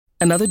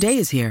Another day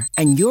is here,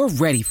 and you're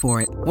ready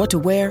for it. What to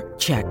wear?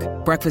 Check.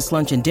 Breakfast,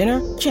 lunch, and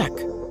dinner? Check.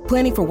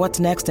 Planning for what's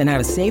next and how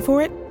to save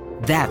for it?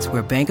 That's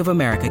where Bank of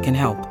America can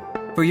help.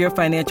 For your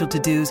financial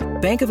to-dos,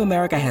 Bank of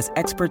America has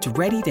experts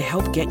ready to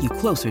help get you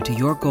closer to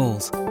your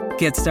goals.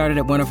 Get started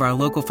at one of our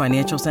local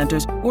financial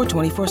centers or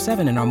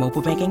 24/7 in our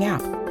mobile banking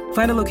app.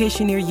 Find a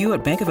location near you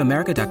at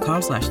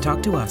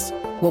bankofamerica.com/talktous.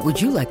 What would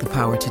you like the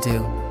power to do?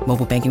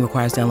 Mobile banking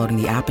requires downloading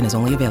the app and is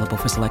only available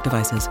for select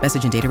devices.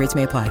 Message and data rates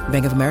may apply.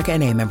 Bank of America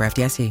N.A., member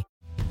FDIC.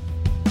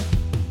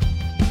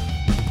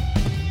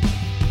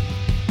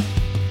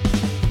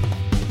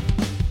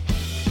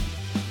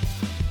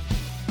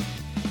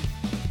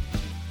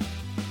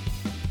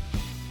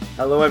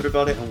 Hello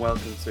everybody and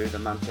welcome to the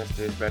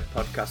Manchester is Red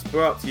podcast,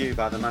 brought to you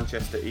by the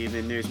Manchester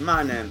Evening News.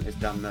 My name is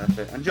Dan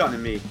Murphy and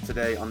joining me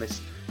today on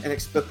this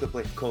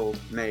inexplicably cold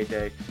May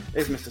day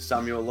is Mr.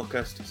 Samuel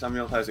Luckhurst.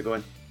 Samuel, how's it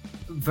going?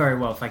 Very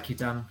well, thank you,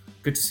 Dan.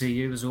 Good to see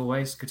you as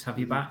always. Good to have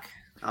you back.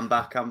 I'm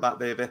back,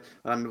 baby,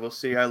 and we'll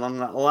see how long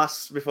that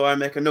lasts before I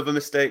make another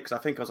mistake, because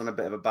I think I was on a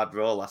bit of a bad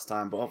roll last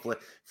time, but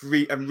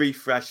hopefully I'm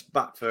refreshed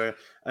back for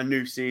a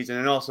new season.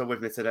 And also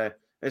with me today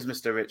is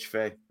Mr. Rich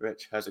Fay.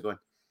 Rich, how's it going?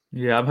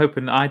 Yeah, I'm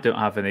hoping I don't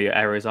have any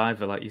errors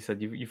either. Like you said,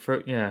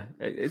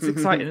 it's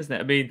exciting, isn't it?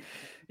 I mean,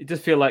 it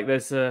does feel like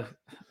there's a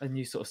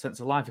new sort of sense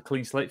of life, a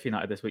clean slate for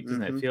United this week,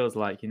 doesn't it? It feels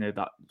like,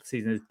 that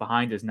season is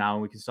behind us now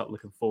and we can start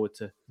looking forward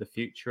to the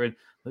future and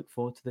look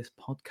forward to this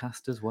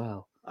podcast as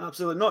well.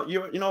 Absolutely. No,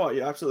 you know what?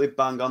 You're absolutely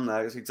bang on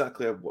there. It's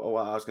exactly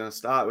what I was going to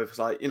start with. It's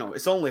like,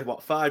 it's only,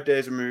 5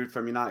 days removed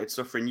from United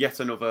suffering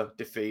yet another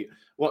defeat,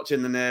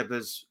 watching the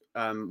neighbours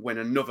win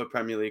another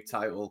Premier League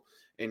title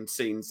in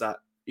scenes that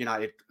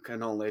United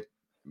can only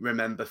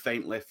remember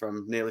faintly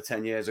from nearly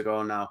 10 years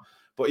ago now.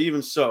 But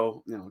even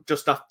so,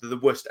 just after the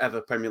worst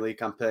ever Premier League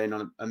campaign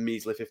on a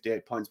measly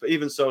 58 points. But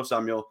even so,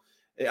 Samuel,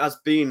 it has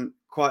been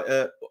quite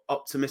an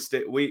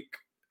optimistic week.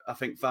 I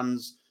think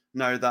fans,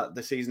 now that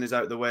the season is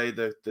out of the way,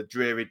 the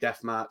dreary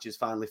death march is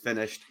finally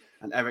finished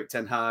and Erik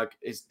ten Hag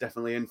is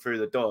definitely in through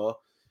the door.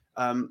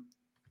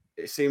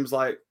 It seems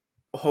like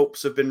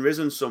hopes have been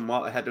risen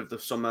somewhat ahead of the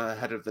summer,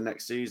 ahead of the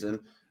next season.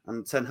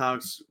 And Ten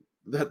Hag's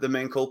the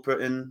main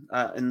culprit in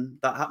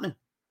that happening.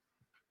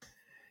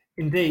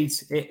 Indeed,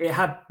 it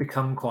had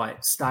become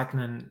quite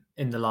stagnant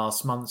in the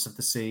last months of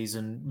the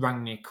season.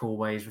 Rangnick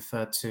always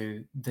referred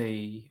to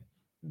the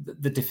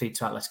defeat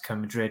to Atletico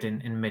Madrid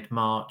in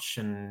mid-March,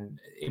 and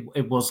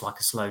it was like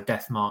a slow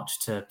death march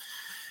to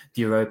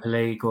the Europa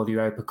League or the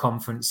Europa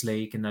Conference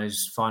League in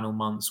those final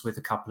months, with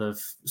a couple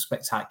of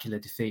spectacular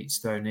defeats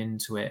thrown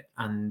into it.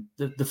 And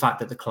the fact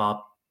that the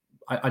club,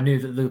 I knew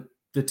that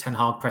the Ten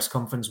Hag press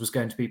conference was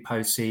going to be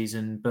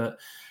post-season, but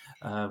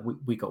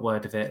we got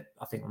word of it,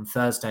 I think, on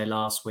Thursday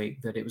last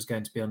week, that it was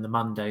going to be on the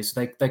Monday.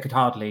 So they could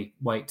hardly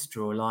wait to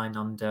draw a line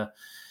under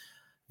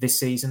this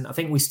season. I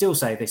think we still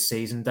say this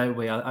season, don't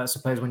we? I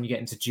suppose when you get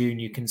into June,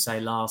 you can say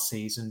last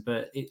season,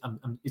 but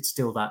it's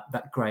still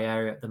that grey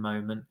area at the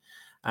moment.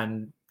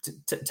 And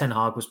Ten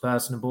Hag was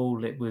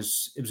personable. It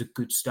was a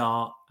good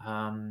start.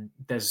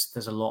 There's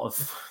a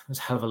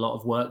hell of a lot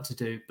of work to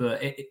do,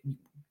 but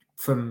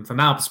from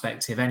our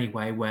perspective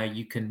anyway, where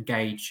you can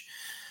gauge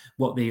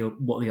what the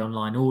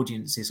online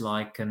audience is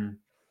like and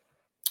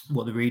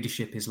what the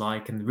readership is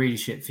like, and the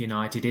readership for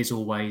United is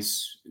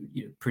always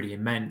pretty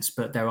immense,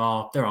 but there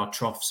are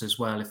troughs as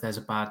well. If there's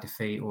a bad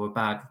defeat or a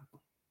bad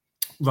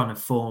run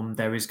of form,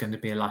 there is going to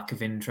be a lack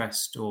of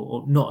interest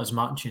or not as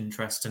much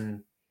interest,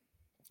 and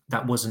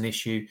that was an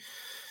issue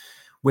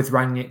with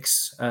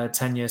Rangnick's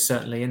tenure,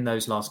 certainly in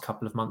those last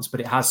couple of months, but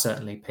it has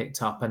certainly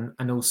picked up.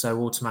 And also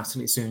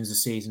automatically, as soon as the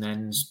season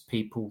ends,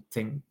 people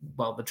think,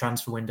 well, the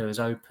transfer window is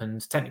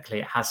opened. Technically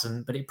it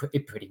hasn't, but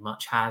it pretty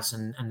much has.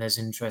 And there's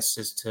interest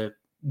as to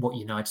what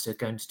United are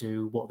going to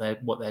do, what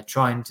they're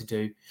trying to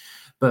do.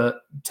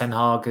 But Ten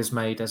Hag has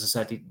made, as I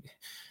said,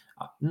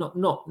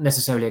 not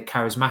necessarily a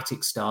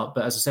charismatic start,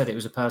 but as I said, it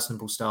was a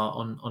personable start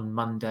on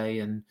Monday.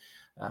 And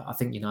I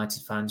think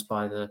United fans,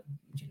 by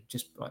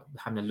just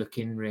having a look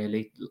in,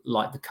 really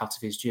like the cut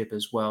of his jib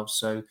as well.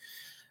 So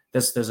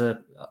there's a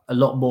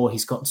lot more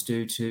he's got to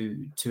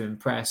do to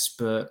impress,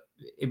 but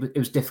it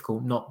was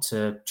difficult not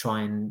to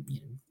try and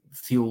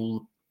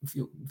fuel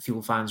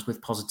fans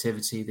with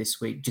positivity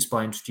this week just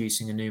by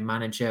introducing a new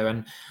manager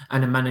and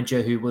a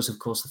manager who was, of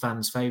course, the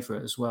fans'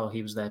 favourite as well.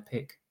 He was their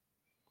pick.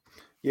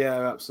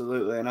 Yeah,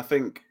 absolutely. And I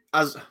think,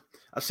 as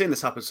I've seen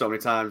this happen so many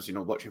times,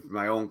 watching from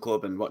my own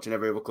club and watching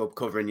every other club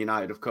covering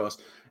United, of course,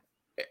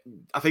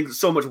 I think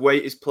so much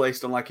weight is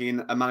placed on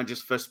in a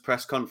manager's first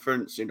press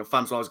conference.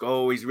 Fans always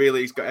go,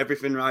 he's got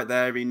everything right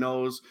there. He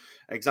knows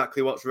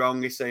exactly what's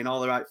wrong. He's saying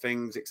all the right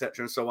things,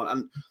 etc. and so on.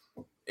 And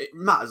it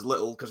matters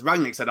little, because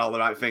Rangnick said all the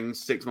right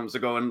things 6 months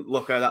ago, and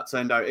look how that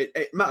turned out.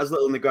 It matters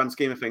little in the grand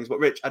scheme of things. But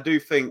Rich, I do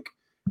think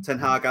Ten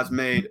Hag has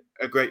made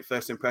a great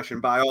first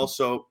impression. But I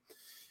also,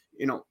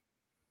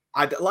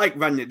 I like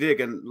Rangnick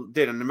did, and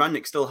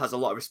Rangnick still has a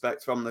lot of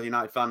respect from the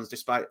United fans,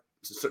 despite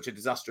such a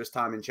disastrous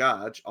time in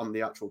charge on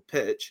the actual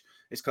pitch.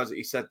 It's because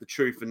he said the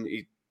truth and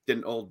he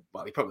didn't hold.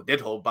 Well, he probably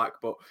did hold back,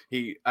 but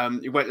he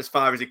went as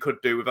far as he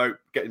could do without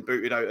getting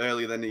booted out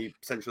earlier than he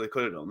potentially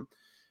could have done.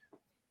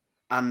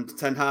 And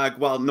Ten Hag,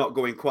 while not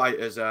going quite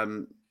as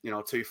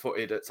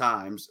two-footed at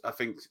times, I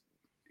think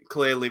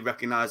clearly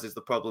recognises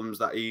the problems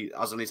that he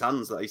has on his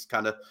hands, that he's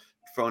kind of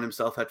thrown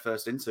himself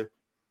headfirst into.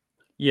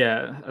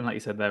 Yeah, and like you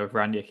said there with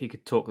Rangnick, he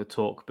could talk the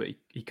talk, but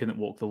he couldn't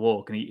walk the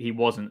walk, and he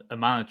wasn't a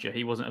manager.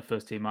 He wasn't a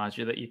first-team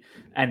manager that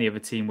any other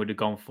team would have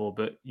gone for,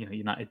 but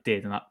United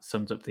did, and that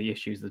sums up the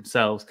issues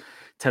themselves.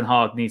 Ten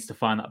Hag needs to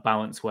find that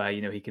balance where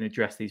he can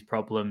address these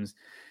problems.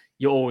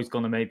 You're always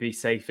going to maybe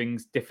say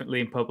things differently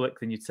in public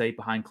than you'd say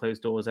behind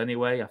closed doors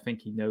anyway. I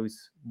think he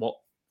knows what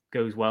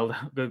goes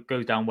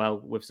down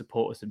well with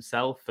supporters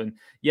himself. And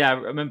yeah, I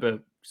remember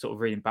sort of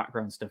reading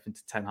background stuff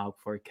into Ten Hag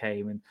before he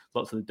came, and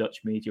lots of the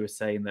Dutch media were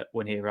saying that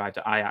when he arrived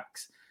at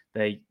Ajax,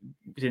 they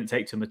didn't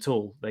take to him at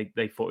all.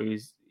 They thought he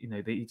was,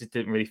 he just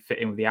didn't really fit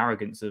in with the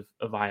arrogance of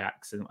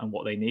Ajax and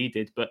what they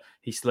needed. But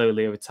he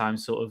slowly over time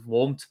sort of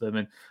warmed to them.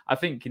 And I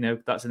think,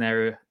 that's an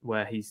area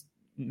where he's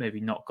maybe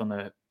not going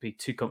to be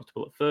too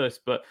comfortable at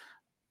first, but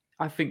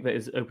I think that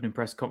his opening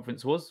press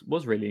conference was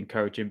really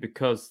encouraging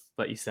because,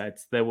 like you said,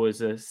 there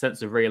was a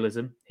sense of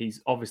realism.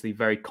 He's obviously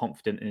very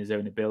confident in his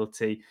own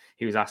ability.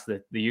 He was asked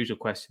the usual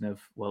question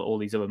of, well, all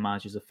these other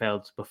managers have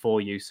failed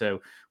before you,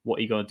 so what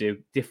are you going to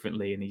do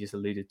differently? And he just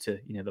alluded to,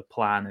 the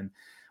plan and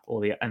all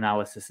the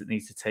analysis that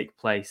needs to take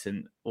place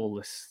and all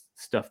this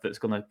stuff that's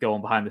going to go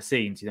on behind the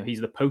scenes.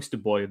 He's the poster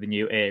boy of the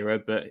new era,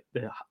 but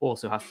there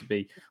also has to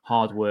be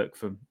hard work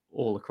from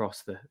all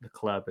across the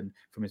club and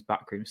from his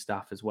backroom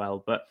staff as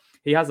well. But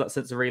he has that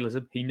sense of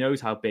realism. He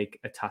knows how big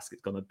a task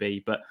it's going to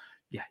be. But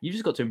yeah, you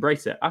just got to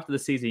embrace it. After the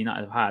season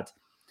United have had,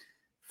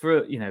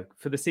 for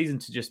the season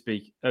to just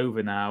be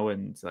over now,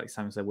 and like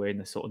Simon said, we're in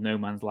this sort of no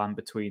man's land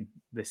between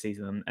this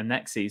season and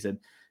next season,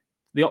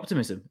 the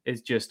optimism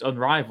is just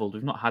unrivaled.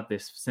 We've not had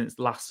this since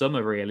last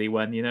summer, really,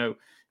 when,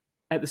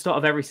 at the start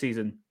of every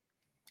season,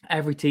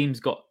 every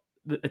team's got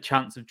a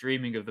chance of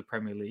dreaming of the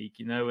Premier League,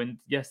 and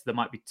yes, there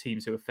might be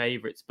teams who are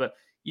favourites, but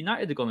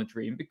United are going to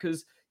dream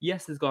because,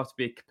 yes, there's got to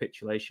be a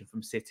capitulation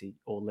from City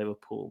or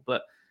Liverpool,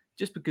 but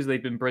just because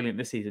they've been brilliant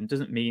this season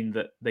doesn't mean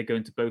that they're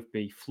going to both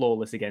be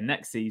flawless again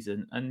next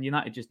season, and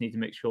United just need to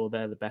make sure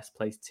they're the best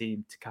placed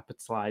team to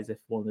capitalise if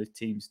one of those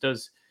teams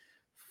does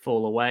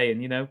fall away.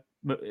 And,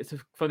 it's a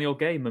funny old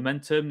game,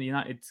 momentum.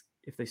 United,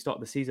 if they start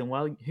the season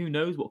well, who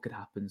knows what could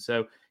happen.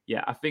 So,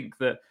 yeah, I think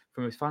that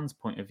from his fans'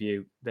 point of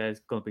view, there's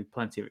going to be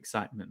plenty of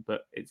excitement,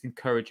 but it's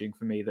encouraging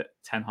for me that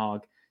Ten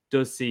Hag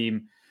does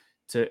seem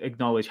to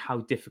acknowledge how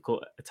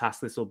difficult a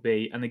task this will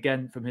be. And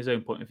again, from his own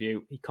point of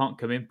view, he can't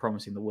come in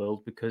promising the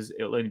world because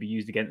it'll only be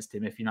used against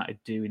him if United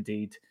do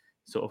indeed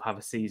sort of have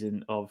a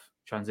season of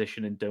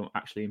transition and don't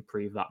actually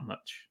improve that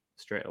much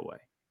straight away.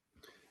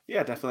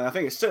 Yeah, definitely. I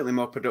think it's certainly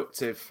more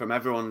productive from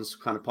everyone's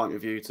kind of point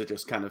of view to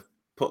just kind of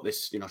put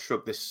this,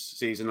 shrug this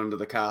season under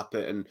the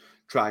carpet and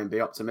try and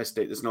be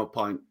optimistic. There's no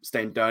point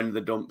staying down in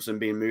the dumps and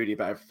being moody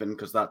about everything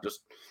because that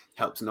just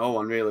helps no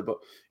one really. But,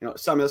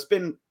 Samuel, it's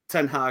been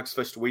Ten Hag's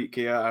first week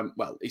here.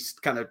 Well, he's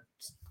kind of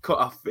cut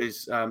off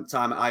his time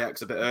at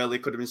Ajax a bit early,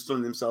 could have been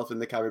sunning himself in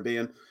the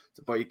Caribbean,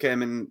 but he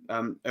came in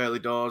early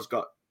doors,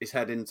 got his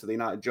head into the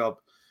United job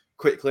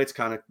quickly to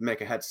kind of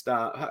make a head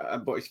start.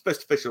 But his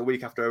first official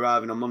week after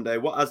arriving on Monday,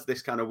 what has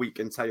this kind of week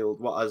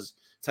entailed? What has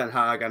Ten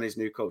Hag and his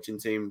new coaching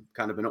team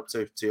kind of been up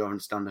to your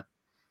understanding?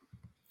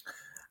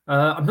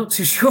 I'm not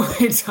too sure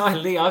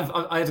entirely.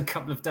 I had a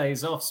couple of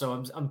days off, so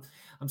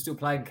I'm still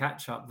playing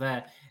catch up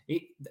there.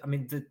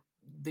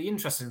 The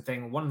interesting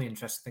thing, one of the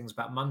interesting things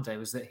about Monday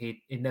was that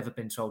he'd never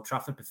been to Old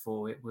Trafford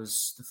before. It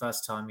was the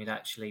first time he'd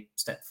actually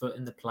stepped foot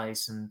in the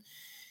place, and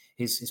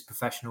his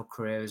professional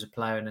career as a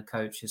player and a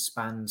coach has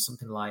spanned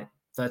something like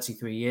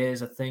 33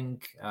 years, I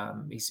think.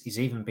 He's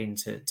even been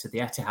to the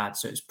Etihad,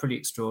 so it's pretty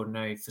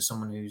extraordinary for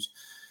someone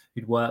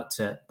who'd worked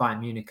at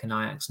Bayern Munich and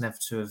Ajax never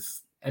to have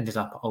ended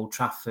up at Old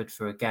Trafford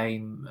for a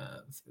game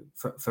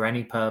for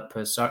any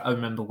purpose. I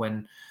remember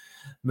when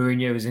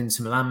Mourinho was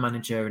Inter Milan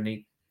manager and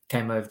he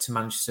came over to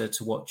Manchester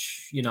to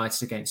watch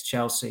United against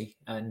Chelsea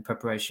in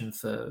preparation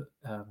for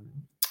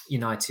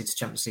United's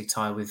Champions League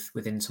tie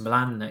with Inter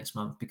Milan next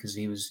month, because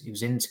he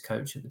was Inter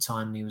coach at the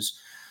time.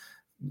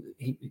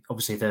 He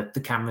obviously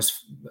the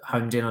cameras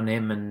homed in on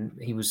him, and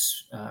he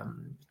was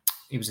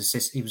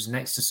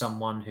next to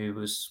someone who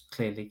was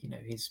clearly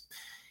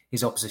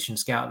his opposition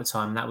scout at the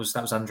time. That was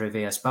Andre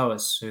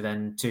Villas-Boas, who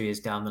then 2 years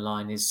down the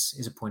line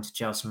is appointed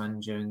Chelsea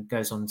manager and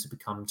goes on to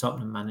become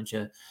Tottenham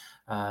manager.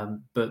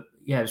 But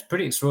yeah, it was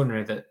pretty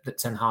extraordinary that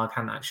Ten Hag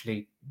hadn't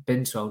actually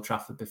been to Old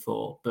Trafford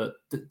before. But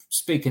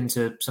speaking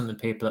to some of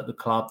the people at the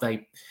club,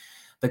 they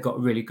got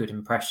a really good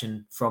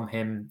impression from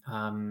him.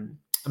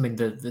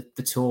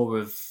 The tour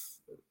of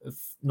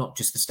not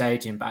just the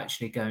stadium, but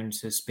actually going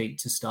to speak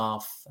to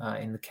staff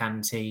in the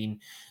canteen,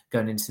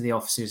 going into the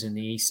offices in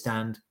the East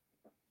Stand,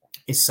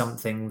 is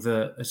something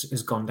that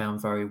has gone down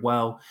very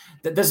well.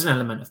 There's an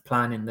element of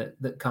planning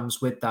that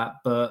comes with that,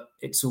 but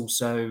it's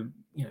also,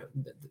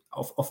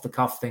 off the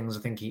cuff things.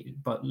 I think,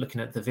 but looking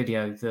at the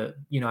video that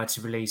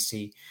United released,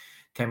 he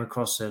came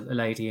across a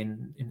lady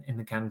in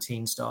the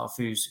canteen staff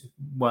who's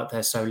worked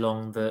there so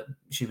long that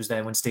she was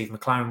there when Steve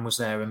McLaren was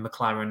there, and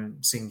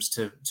McLaren seems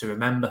to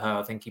remember her.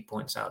 I think he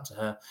points out to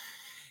her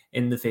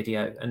in the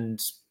video.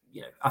 And,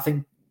 I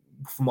think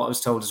from what I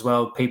was told as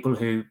well, people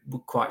who were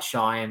quite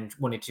shy and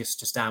wanted just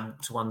to stand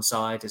to one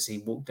side as he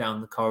walked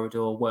down the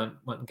corridor weren't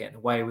getting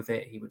away with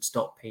it. He would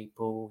stop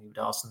people, he would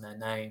ask them their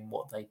name,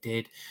 what they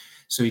did.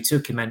 So he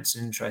took immense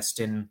interest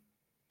in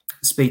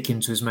speaking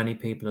to as many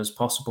people as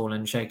possible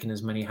and shaking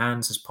as many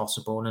hands as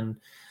possible and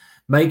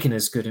making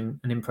as good an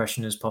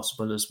impression as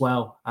possible as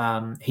well.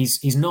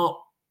 He's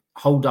not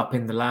holed up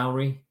in the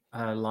Lowry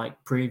like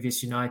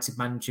previous United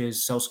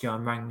managers. Solskjaer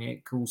and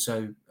Rangnick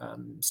also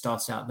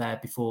started out there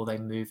before they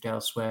moved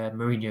elsewhere.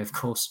 Mourinho, of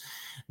course,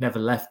 never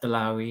left the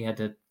Lowry. He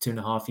had a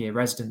 2.5-year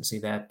residency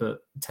there, but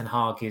Ten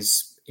Hag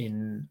is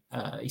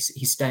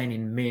he's staying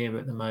in Meer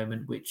at the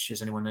moment, which,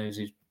 as anyone knows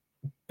who's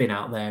been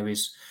out there,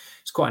 it's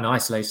quite an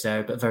isolated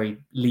area, but a very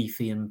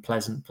leafy and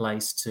pleasant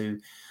place to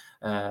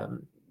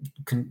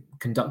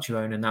conduct your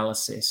own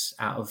analysis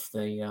out of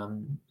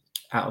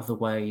the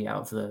way,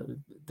 out of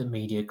the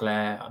media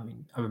glare. I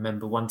mean, I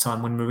remember one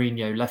time when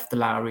Mourinho left the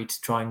Lowry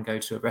to try and go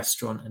to a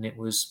restaurant, and it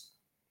was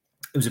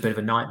a bit of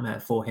a nightmare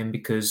for him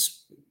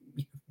because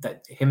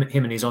him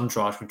and his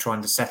entourage were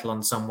trying to settle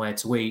on somewhere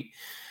to eat,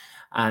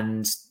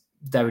 and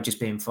they were just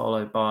being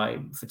followed by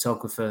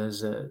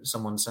photographers,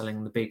 someone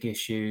selling the big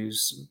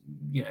issues,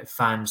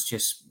 fans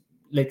just.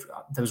 There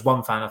was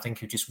one fan, I think,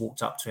 who just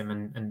walked up to him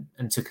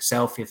and took a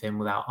selfie of him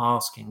without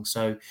asking.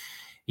 So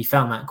he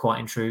found that quite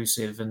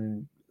intrusive,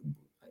 and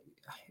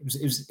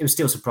it was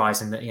still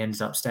surprising that he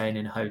ended up staying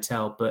in a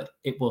hotel, but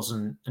it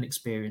wasn't an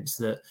experience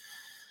that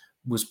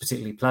was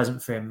particularly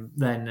pleasant for him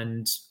then.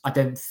 And I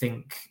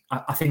think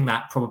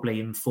that probably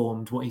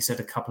informed what he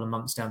said a couple of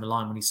months down the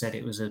line when he said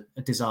it was a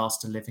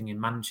disaster living in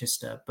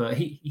Manchester. But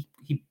he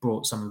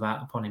brought some of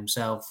that upon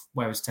himself,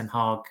 whereas Ten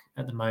Hag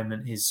at the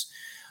moment is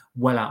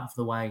well out of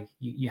the way.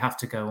 You have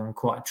to go on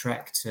quite a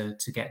trek to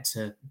get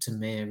to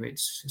Meer.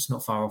 It's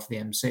not far off the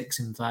M6,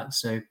 in fact.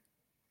 So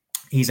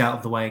he's out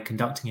of the way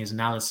conducting his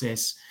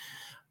analysis.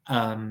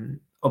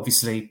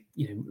 Obviously,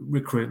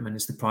 recruitment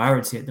is the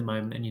priority at the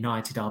moment, and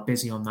United are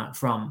busy on that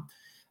front.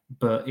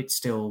 But it's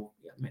still,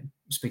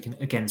 speaking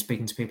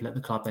to people at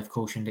the club, they've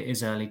cautioned it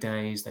is early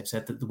days. They've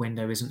said that the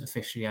window isn't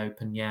officially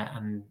open yet,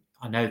 and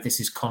I know this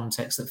is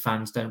context that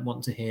fans don't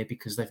want to hear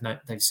because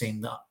they've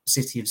seen that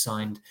City have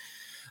signed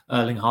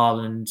Erling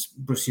Haaland,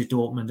 Borussia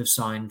Dortmund have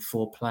signed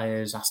 4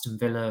 players, Aston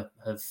Villa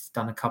have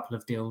done a couple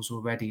of deals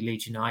already,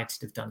 Leeds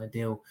United have done a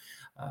deal.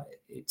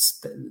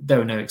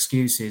 There are no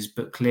excuses,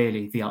 but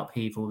clearly the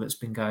upheaval that's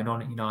been going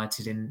on at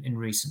United in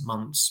recent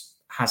months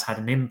has had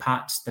an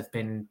impact. There have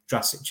been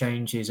drastic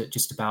changes at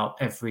just about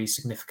every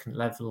significant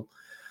level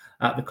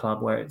at the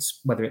club,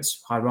 whether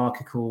it's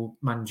hierarchical,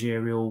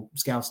 managerial,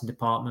 scouting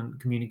department,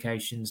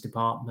 communications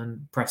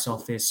department, press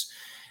office.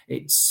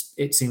 It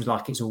seems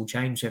like it's all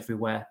changed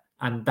everywhere.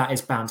 And that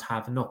is bound to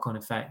have a knock-on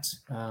effect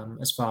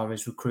as far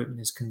as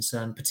recruitment is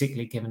concerned,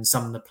 particularly given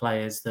some of the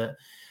players that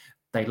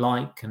they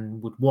like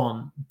and would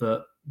want,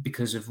 but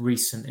because of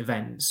recent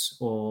events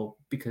or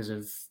because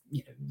of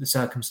the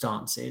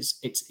circumstances,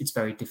 it's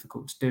very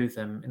difficult to do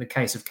them. In the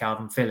case of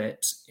Calvin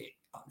Phillips,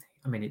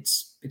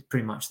 it's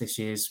pretty much this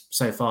year's,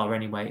 so far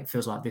anyway, it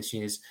feels like this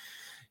year's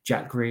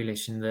Jack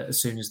Grealish, and that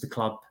as soon as the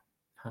club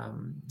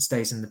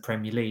stays in the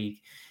Premier League,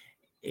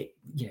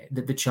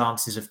 the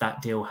chances of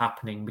that deal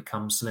happening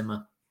become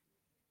slimmer.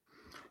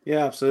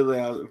 Yeah,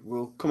 absolutely.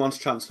 We'll come on to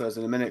transfers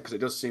in a minute because it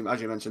does seem,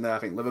 as you mentioned there, I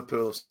think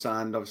Liverpool have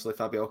signed obviously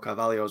Fabio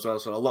Carvalho as well.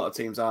 So a lot of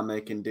teams are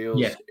making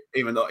deals,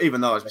 even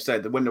though, as we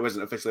said, the window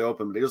isn't officially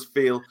open. But it does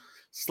feel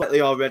slightly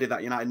already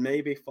that United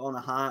may be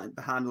falling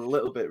behind a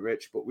little bit,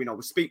 Rich. But we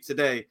speak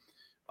today,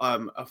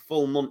 a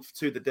full month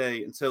to the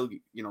day until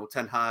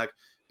Ten Hag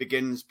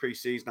begins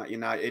pre-season at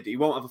United. He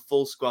won't have a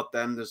full squad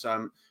then. There's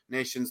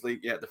Nations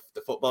League. Yeah,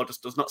 the football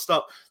just does not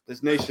stop.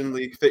 There's Nations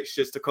League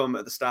fixtures to come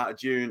at the start of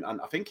June,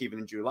 and I think even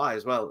in July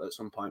as well at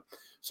some point.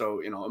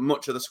 So,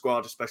 much of the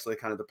squad, especially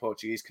kind of the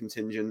Portuguese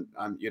contingent,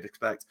 you'd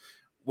expect,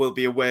 will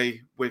be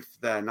away with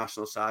their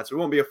national side. So it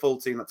won't be a full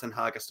team that Ten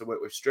Hag has to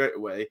work with straight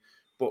away.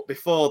 But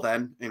before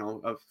then,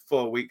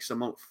 4 weeks, a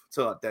month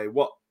till that day,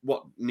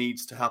 what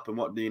needs to happen?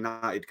 What do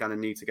United kind of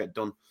need to get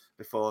done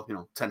before,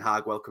 Ten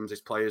Hag welcomes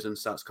his players and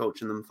starts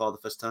coaching them for the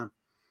first time?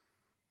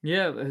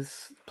 Yeah,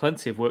 there's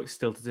plenty of work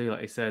still to do.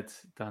 Like you said,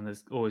 Dan,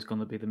 there's always going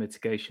to be the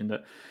mitigation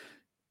that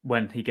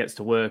when he gets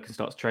to work and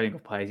starts training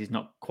with players, he's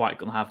not quite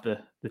going to have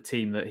the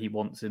team that he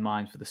wants in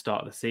mind for the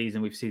start of the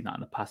season. We've seen that in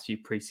the past few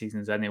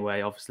pre-seasons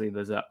anyway. Obviously,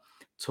 there's that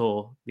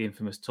tour, the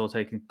infamous tour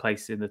taking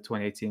place in the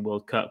 2018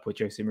 World Cup where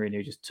Jose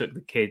Mourinho just took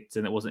the kids,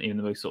 and it wasn't even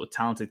the most sort of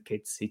talented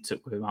kids. He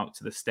took them out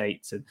to the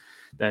States, and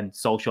then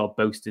Solskjaer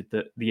boasted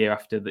that the year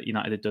after that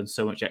United had done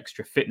so much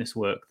extra fitness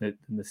work than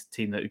this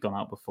team that had gone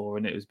out before,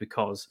 and it was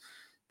because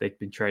they'd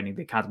been training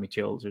the academy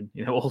children,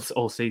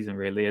 all season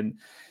really. And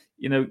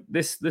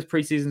this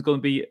pre-season is going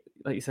to be,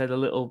 like you said, a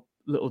little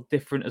little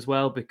different as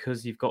well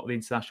because you've got the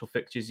international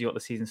fixtures, you've got the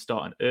season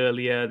starting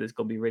earlier. There's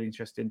going to be really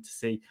interesting to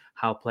see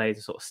how players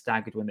are sort of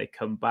staggered when they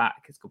come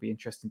back. It's going to be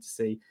interesting to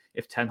see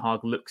if Ten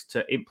Hag looks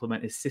to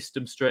implement his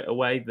system straight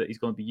away that he's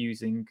going to be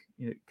using,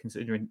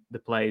 considering the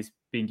players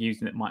being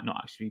used and it might not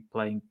actually be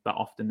playing that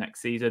often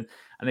next season.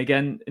 And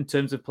again, in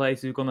terms of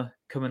players who are going to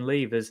come and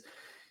leave, there's,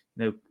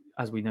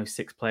 as we know,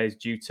 6 players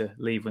due to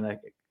leave when their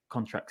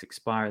contracts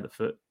expire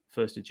the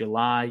 1st of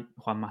July.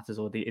 Juan Mata's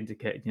already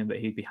indicated that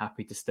he'd be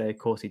happy to stay. Of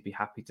course, he'd be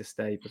happy to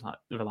stay, but that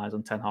relies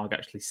on Ten Hag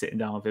actually sitting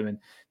down with him and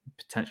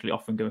potentially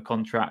offering him a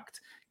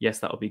contract. Yes,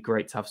 that would be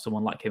great to have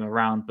someone like him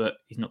around, but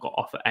he's not got to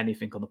offer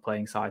anything on the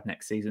playing side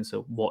next season.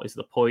 So what is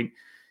the point?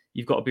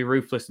 You've got to be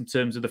ruthless in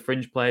terms of the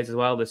fringe players as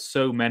well. There's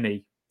so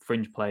many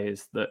fringe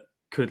players that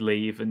could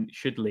leave and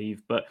should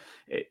leave, but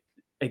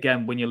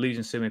again, when you're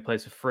losing so many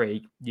players for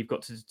free, you've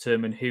got to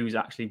determine who's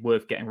actually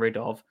worth getting rid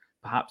of.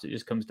 Perhaps it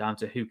just comes down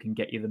to who can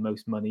get you the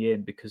most money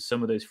in, because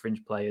some of those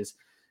fringe players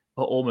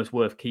are almost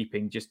worth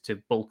keeping just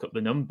to bulk up the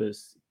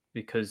numbers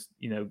because,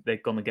 they're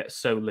going to get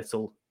so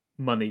little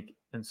money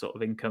and sort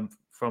of income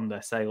from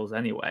their sales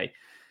anyway.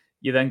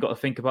 You then got to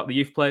think about the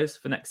youth players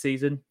for next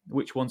season.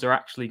 Which ones are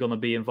actually going to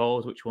be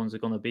involved? Which ones are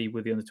going to be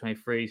with the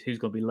under-23s? Who's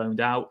going to be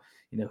loaned out?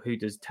 Who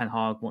does Ten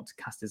Hag want to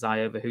cast his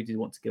eye over? Who do you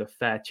want to give a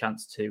fair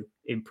chance to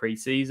in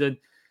pre-season?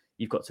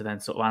 You've got to then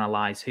sort of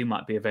analyse who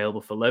might be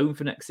available for loan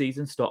for next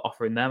season, start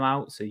offering them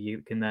out so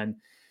you can then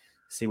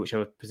see which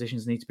other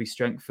positions need to be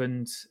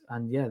strengthened.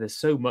 And yeah, there's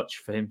so much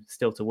for him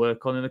still to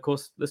work on. And of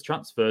course, there's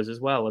transfers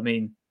as well. I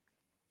mean,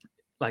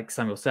 like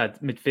Samuel said,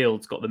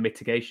 midfield's got the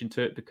mitigation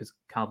to it because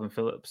Calvin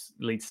Phillips,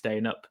 Leeds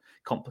staying up,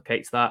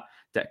 complicates that.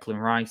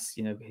 Declan Rice,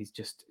 he's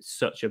just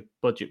such a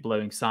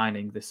budget-blowing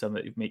signing this summer.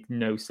 It would make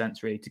no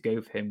sense really to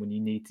go for him when you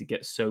need to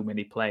get so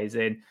many players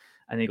in.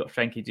 And then you've got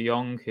Frenkie de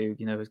Jong, who,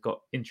 has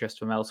got interest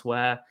from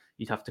elsewhere.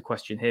 You'd have to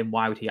question him.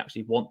 Why would he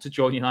actually want to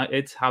join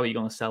United? How are you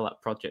going to sell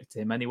that project to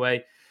him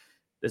anyway?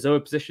 There's other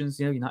positions,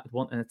 United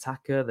want an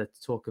attacker. The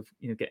talk of,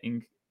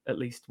 getting at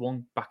least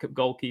one backup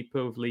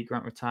goalkeeper with Lee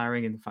Grant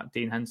retiring. In fact,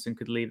 Dean Henderson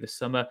could leave this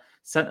summer.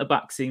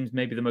 Centre-back seems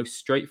maybe the most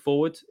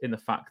straightforward in the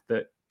fact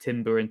that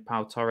Timber and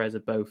Pau Torres are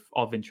both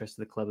of interest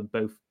to the club and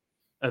both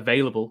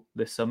available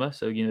this summer.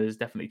 So, there's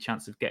definitely a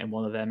chance of getting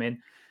one of them in.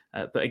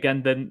 But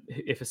again, then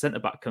if a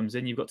centre-back comes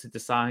in, you've got to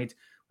decide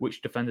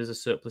which defenders are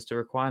surplus to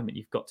requirement.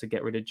 You've got to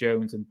get rid of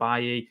Jones and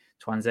Bailly.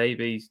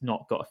 Tuanzebe's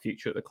not got a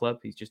future at the club.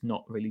 He's just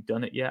not really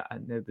done it yet. I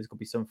know there's going to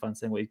be some fans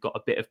saying, well, he's got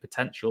a bit of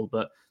potential,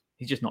 but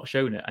he's just not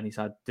shown it. And he's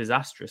had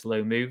disastrous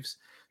low moves.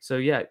 So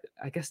yeah,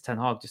 I guess Ten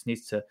Hag just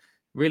needs to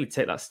really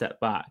take that step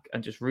back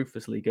and just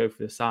ruthlessly go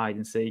for the side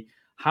and see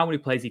how many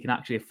players he can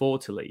actually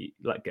afford to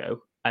let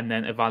go, and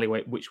then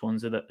evaluate which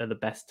ones are the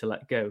best to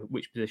let go.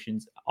 Which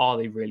positions are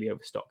they really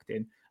overstocked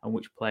in, and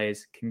which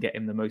players can get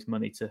him the most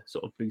money to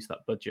sort of boost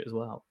that budget as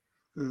well.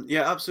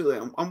 Yeah,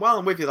 absolutely. And while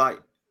I'm with you,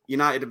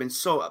 United have been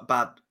so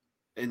bad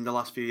in the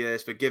last few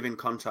years for giving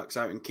contracts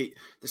out and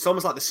it's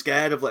almost like they're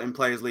scared of letting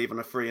players leave on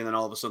a free and then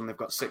all of a sudden they've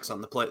got 6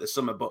 on the plate this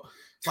summer. But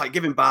it's like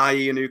giving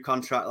Bailly a new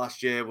contract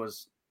last year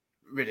was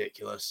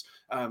ridiculous.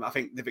 I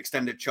think they've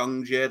extended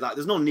Chong's year.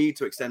 There's no need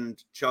to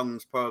extend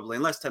Chong's probably,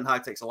 unless Ten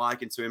Hag takes a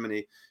liking to him and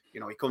he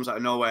comes out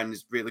of nowhere and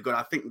is really good.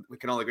 I think we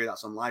can all agree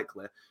that's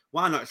unlikely.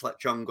 Why not just let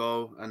Chong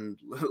go and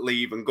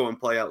leave and go and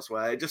play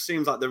elsewhere? It just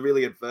seems like they're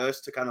really adverse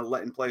to kind of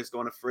letting players go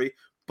on a free.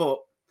 But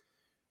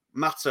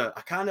Mata,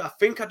 I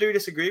think I do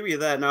disagree with you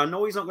there. Now, I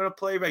know he's not going to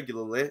play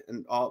regularly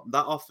and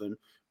that often,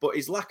 but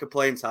his lack of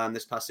playing time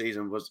this past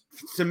season was,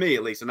 to me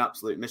at least, an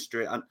absolute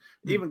mystery. And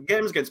even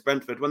games against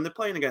Brentford, when they're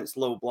playing against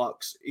low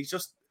blocks, he's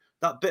just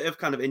that bit of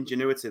kind of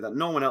ingenuity that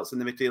no one else in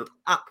the midfield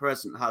at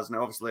present has.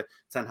 Now, obviously,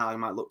 Ten Hag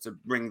might look to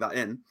bring that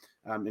in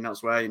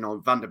elsewhere.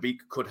 Van der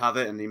Beek could have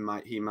it, and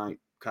he might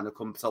kind of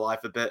come to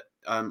life a bit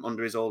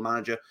under his old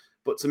manager.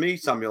 But to me,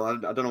 Samuel,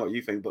 I don't know what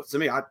you think, but to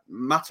me,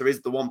 Mata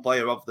is the one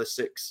player of the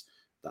 6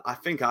 that I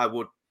think I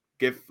would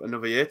give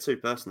another year to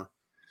personally.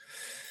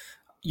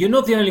 You're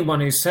not the only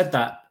one who said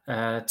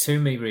that to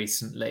me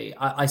recently.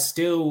 I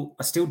still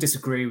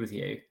disagree with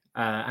you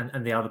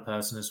and the other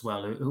person as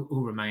well,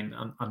 who remain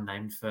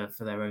unnamed for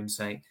their own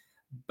sake.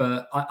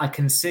 But I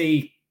can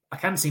see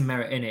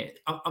merit in it.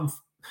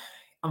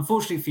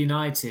 Unfortunately for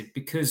United,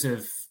 because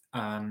of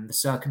the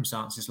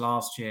circumstances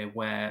last year,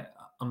 where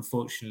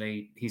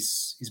unfortunately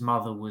his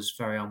mother was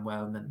very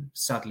unwell and then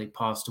sadly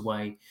passed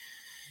away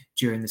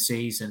during the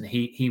season,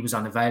 he was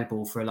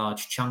unavailable for a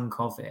large chunk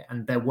of it,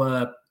 and there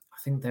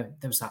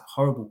was that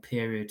horrible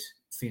period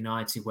for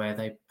United where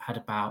they had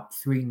about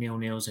 3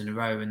 0-0s in a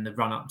row in the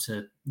run up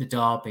to the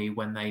derby,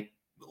 when they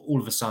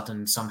all of a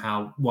sudden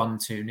somehow won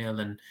 2-0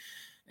 and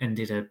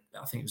ended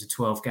I think it was a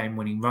 12-game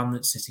winning run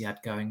that City had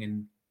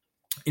going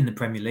in the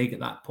Premier League at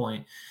that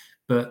point.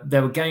 But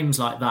there were games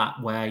like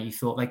that where you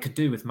thought they could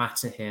do with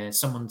Mata here,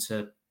 someone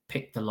to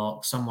pick the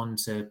lock, someone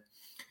to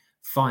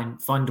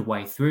find a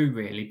way through,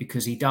 really,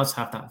 because he does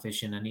have that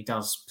vision and he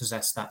does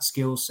possess that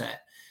skill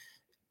set.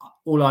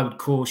 All I would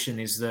caution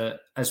is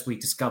that, as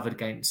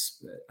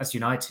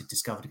United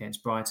discovered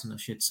against Brighton, I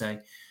should say,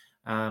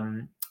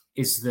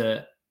 is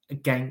that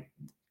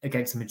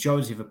against the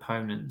majority of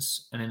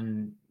opponents,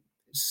 and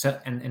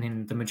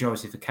in the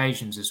majority of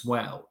occasions as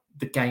well,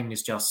 the game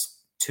is just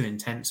too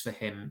intense for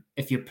him.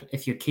 If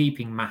you're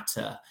keeping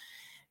Mata,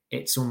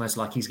 it's almost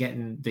like he's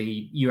getting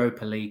the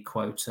Europa League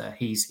quota.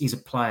 He's a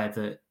player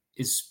that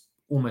is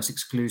almost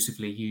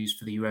exclusively used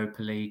for the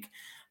Europa League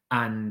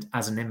and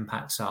as an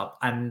impact sub.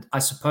 And I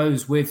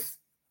suppose with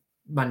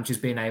managers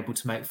being able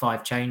to make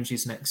 5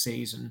 changes next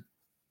season,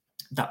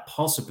 that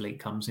possibly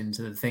comes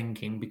into the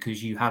thinking,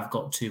 because you have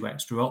got 2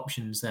 extra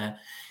options there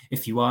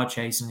if you are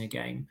chasing a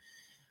game.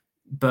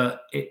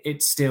 But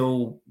it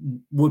still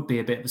would be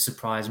a bit of a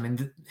surprise. I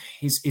mean,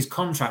 his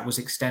contract was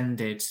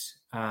extended,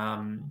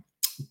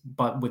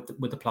 but with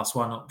the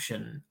 +1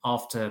 option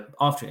after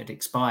it had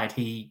expired.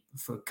 He,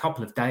 for a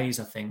couple of days,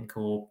 I think,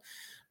 or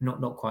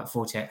not quite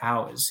 48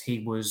 hours, he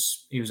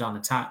was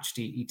unattached.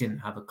 He didn't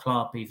have a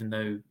club, even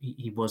though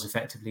he was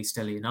effectively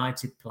still a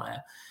United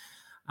player.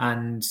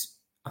 And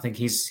I think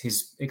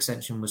his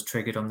extension was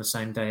triggered on the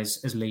same day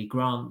as Lee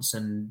Grant's,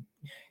 and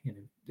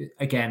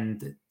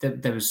again,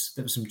 there was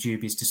some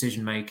dubious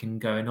decision making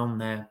going on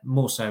there.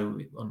 More so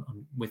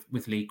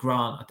with Lee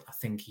Grant, I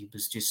think he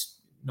was just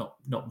not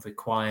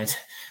required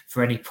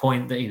for any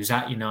point that he was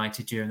at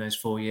United during those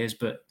 4 years,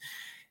 but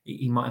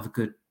he might have a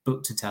good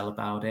book to tell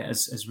about it.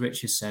 As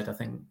Rich has said, I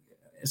think,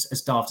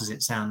 as daft as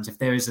it sounds, if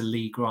there is a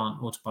Lee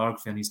Grant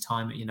autobiography on his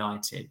time at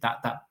United,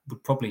 that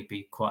would probably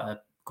be quite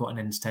an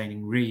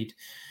entertaining read.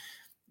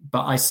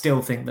 But I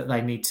still think that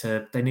they need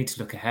to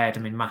look ahead.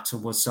 I mean, Mata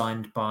was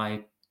signed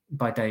by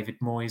David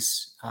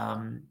Moyes.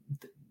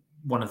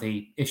 One of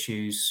the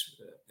issues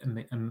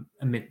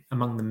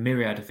among the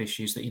myriad of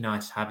issues that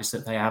United have is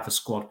that they have a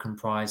squad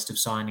comprised of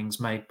signings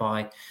made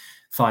by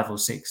 5 or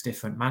 6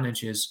 different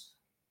managers,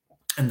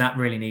 and that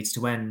really needs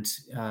to end.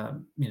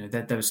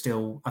 There was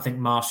still, I think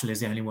Marshall is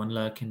the only one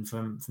lurking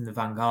from the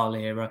Van Gaal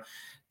era.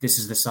 This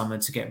is the summer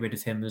to get rid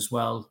of him as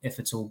well, if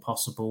at all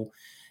possible.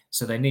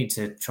 So they need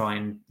to try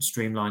and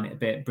streamline it a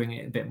bit, bring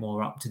it a bit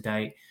more up to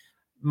date.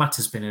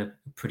 Mata's been a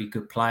pretty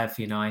good player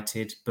for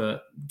United,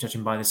 but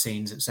judging by the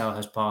scenes at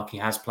Selhurst Park, he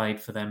has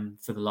played for them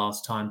for the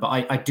last time.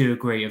 But I do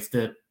agree, of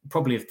the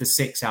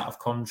 6 out of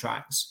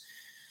contracts,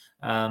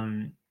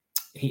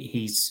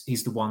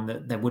 he's the one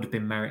that there would have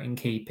been merit in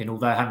keeping.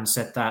 Although I haven't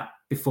said that,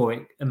 before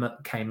it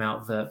came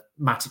out that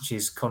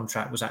Matic's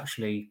contract was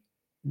actually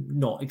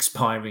not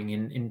expiring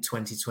in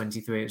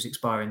 2023, it was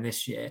expiring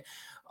this year.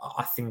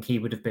 I think he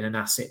would have been an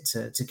asset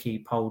to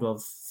keep hold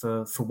of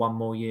for 1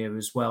 more year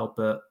as well.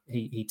 But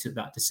he took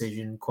that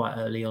decision quite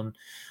early on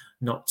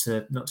not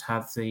to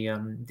have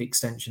the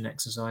extension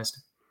exercised.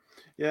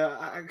 Yeah,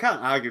 I can't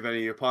argue with any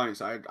of your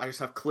points. I just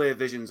have clear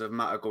visions of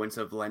Mata going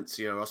to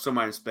Valencia or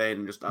somewhere in Spain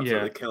and just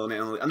absolutely killing it.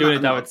 And doing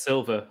a David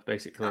Silva,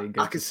 basically.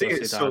 I can see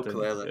it so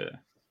clearly.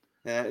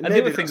 And the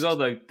other thing as well,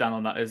 though, Dan,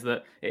 on that is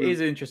that it is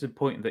an interesting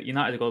point that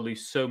United are going to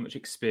lose so much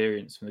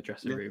experience from the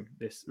dressing room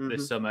this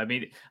summer. I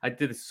mean, I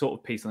did this sort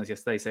of piece on this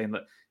yesterday saying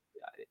that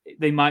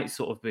they might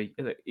sort of be,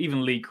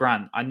 even Lee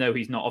Grant, I know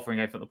he's not offering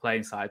anything on the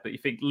playing side, but you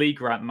think Lee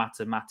Grant,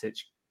 Mata,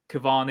 Matic,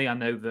 Cavani, I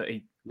know that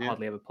he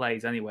hardly ever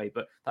plays anyway,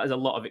 but that is a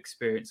lot of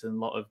experience and a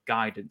lot of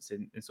guidance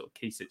in sort of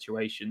key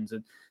situations.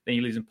 And then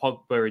you're losing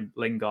Pogba and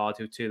Lingard,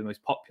 who are 2 of the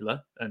most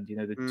popular and,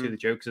 the 2 of the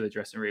jokers of the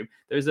dressing room.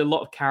 There's a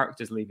lot of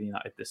characters leaving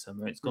United this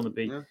summer. It's going to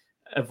be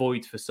a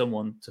void for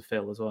someone to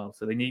fill as well.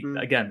 So they need,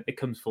 again, it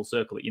comes full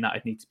circle that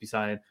United need to be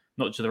signing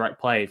not just the right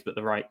players, but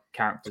the right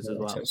characters as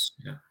well.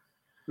 Yeah.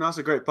 No, that's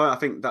a great point. I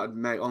think that would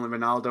make only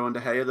Ronaldo and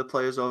De Gea the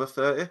players over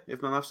 30,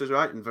 if my maths is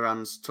right, and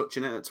Varane's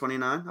touching it at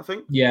 29, I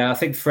think. Yeah, I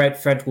think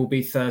Fred will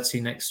be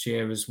 30 next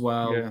year as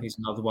well. Yeah. He's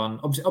another one.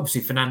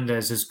 Obviously,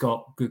 Fernandes has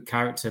got good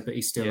character, but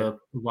he's still a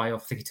way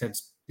off. I think he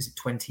turns, is it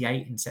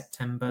 28 in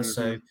September? Mm-hmm.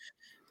 So,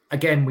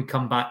 again, we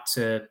come back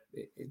to,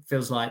 it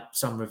feels like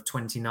summer of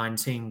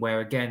 2019, where,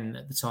 again,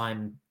 at the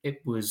time,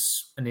 it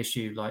was an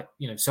issue. Like,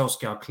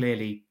 Solskjaer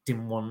clearly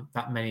didn't want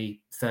that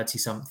many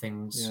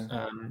 30-somethings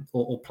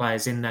or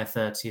players in their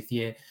 30th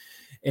year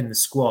in the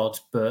squad,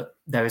 but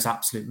there is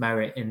absolute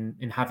merit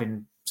in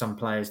having some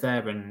players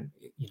there. And,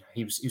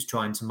 he was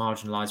trying to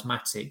marginalise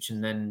Matic,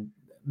 and then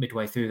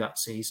midway through that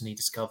season, he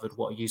discovered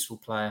what a useful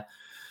player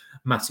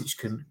Matic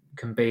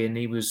can be, and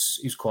he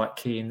was quite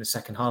key in the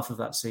second half of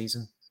that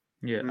season.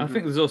 Yeah, I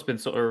think there's also been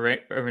sort of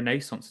a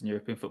renaissance in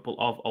European football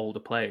of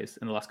older players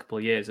in the last couple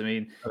of years. I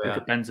mean, look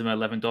at Benzema,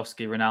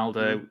 Lewandowski,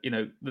 Ronaldo.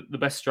 The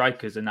best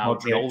strikers are now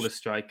the oldest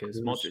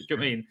strikers. Modric, do you know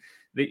what I mean?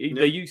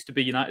 They used to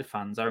be United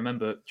fans. I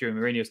remember during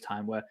Mourinho's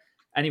time where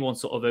anyone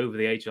sort of over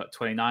the age of like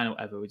 29 or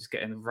whatever were just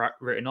getting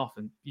written off,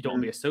 and you don't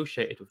want to be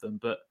associated with them,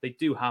 but they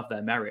do have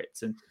their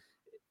merits. And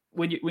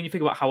when you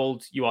think about how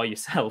old you are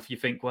yourself, you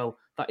think, well,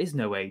 that is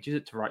no age, is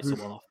it, to write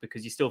someone off,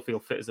 because you still feel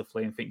fit as a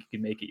flea and think you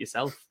can make it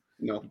yourself.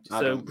 No,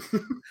 so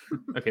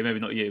okay, maybe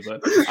not you, but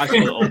I saw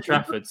it at Old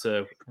Trafford.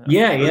 So we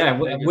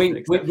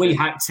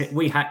hacked it.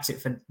 We hacked it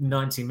for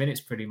 90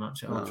 minutes, pretty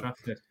much at Old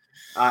Trafford.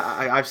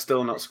 I've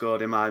still not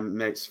scored in my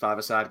mates'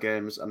 5-a-side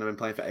games, and I've been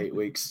playing for 8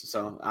 weeks,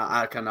 so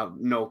I can have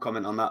no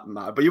comment on that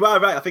matter. But you are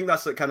right. I think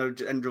that's the kind of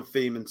general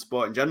theme in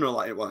sport in general,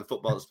 in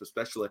football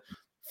especially.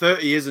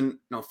 30 isn't,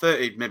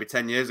 30 maybe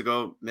 10 years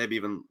ago, maybe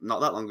even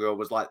not that long ago,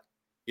 was like,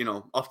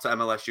 off to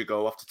MLS you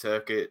go, off to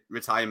Turkey,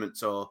 retirement,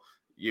 so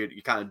you're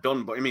kind of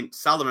done. But I mean,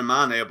 Salah and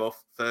Mane are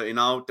both 30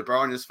 now. De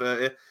Bruyne is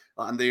 30,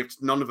 and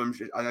none of them,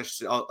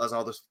 as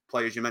all the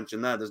players you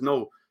mentioned there, there's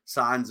no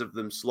signs of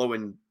them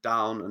slowing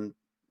down, and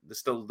they're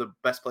still the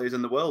best players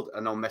in the world. I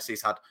know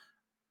Messi's had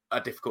a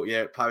difficult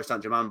year at Paris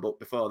Saint-Germain, but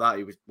before that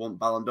he won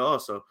Ballon d'Or.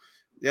 So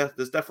yeah, I think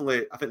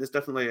there's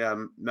definitely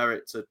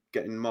merit to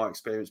getting more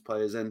experienced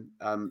players in,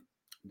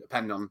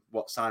 depending on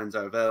what signings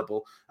are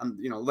available. And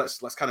let's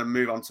kind of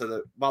move on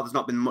to while there's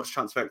not been much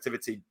transfer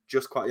activity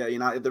just quite yet at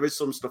United, there is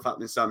some stuff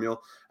happening,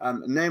 Samuel.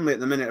 Namely at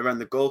the minute around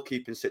the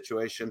goalkeeping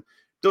situation.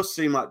 Does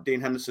seem like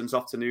Dean Henderson's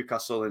off to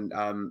Newcastle, and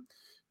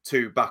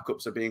two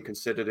backups are being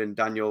considered in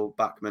Daniel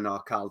Bachmann or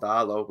Carl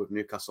Darlow, with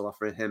Newcastle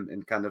offering him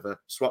in kind of a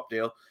swap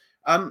deal.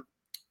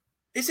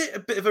 Is it a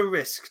bit of a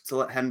risk to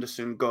let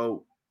Henderson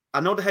go? I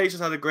know De Gea's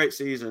had a great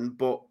season,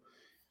 but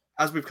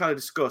as we've kind of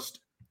discussed,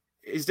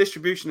 his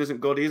distribution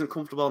isn't good. He isn't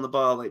comfortable on the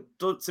ball.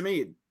 To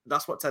me,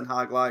 that's what Ten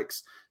Hag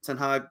likes. Ten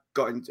Hag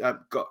got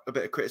a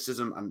bit of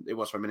criticism, and it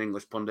was from an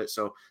English pundit,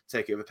 so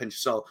take it with a pinch of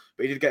salt.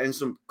 But he did get in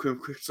some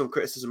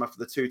criticism after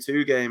the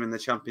 2-2 game in the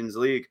Champions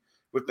League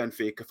with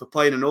Benfica for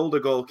playing an older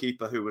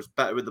goalkeeper who was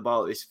better with the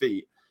ball at his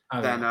feet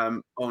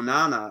than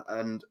Onana,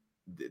 and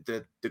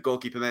the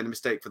goalkeeper made a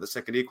mistake for the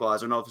second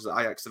equaliser, and obviously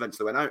Ajax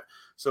eventually went out.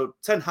 So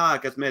Ten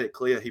Hag has made it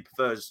clear he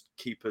prefers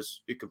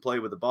keepers who can play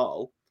with the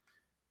ball,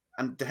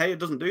 and De Gea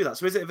doesn't do that.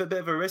 So is it a bit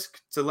of a risk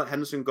to let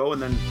Henderson go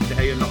and then De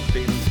Gea not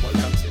being what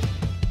he fancies?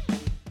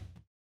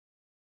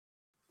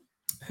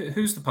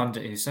 Who's the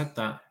pundit who said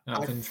that?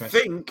 I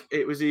think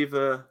it was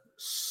either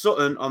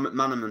Sutton or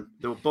McManaman.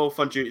 They were both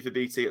on duty for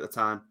BT at the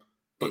time.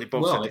 But they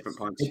both said different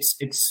points.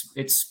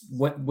 It's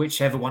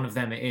whichever one of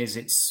them it is.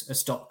 It's a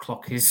stop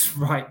clock is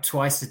right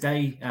twice a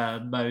day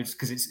mode,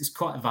 because it's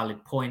quite a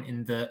valid point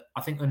in that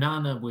I think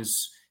Onana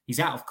he's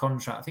out of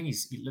contract. I think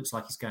it looks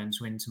like he's going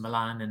to Inter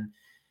Milan, and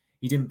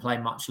he didn't play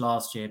much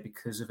last year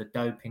because of a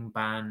doping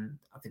ban.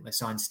 I think they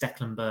signed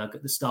Stecklenburg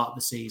at the start of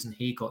the season.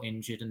 He got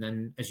injured, and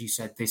then, as you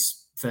said,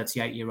 this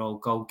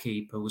 38-year-old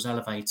goalkeeper was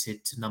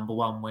elevated to number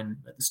one when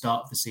at the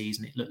start of the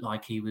season it looked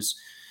like he was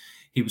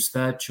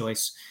third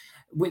choice.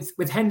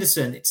 With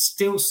Henderson, it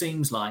still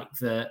seems like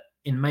that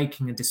in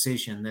making a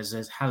decision, there's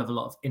a hell of a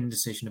lot of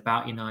indecision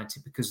about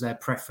United because their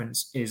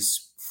preference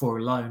is for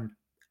a loan.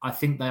 I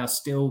think they are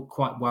still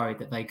quite worried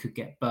that they could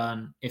get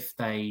burned if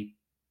they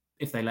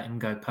let him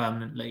go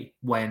permanently,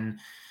 when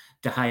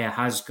De Gea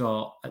has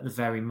got at the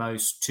very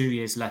most 2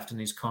 years left in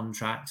his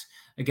contract.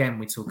 Again,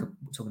 we're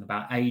talking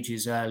about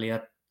ages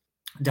earlier.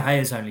 De Gea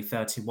is only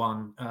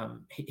 31.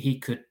 He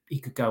could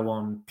go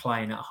on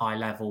playing at a high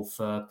level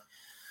for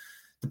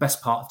the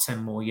best part of 10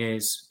 more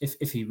years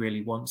if he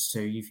really wants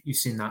to. You've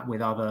seen that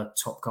with other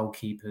top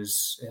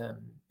goalkeepers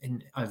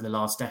over the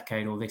last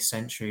decade or this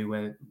century,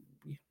 where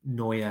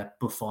Neuer,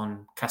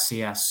 Buffon,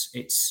 Casillas,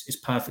 it's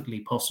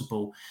perfectly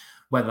possible.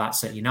 Whether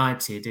that's at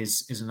United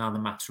is another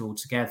matter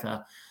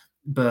altogether.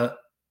 But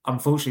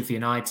unfortunately for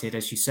United,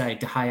 as you say,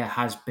 De Gea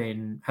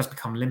has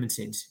become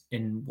limited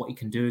in what he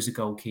can do as a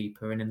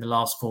goalkeeper, and in the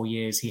last 4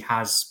 years he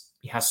has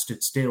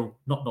stood still,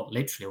 not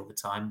literally all the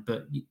time,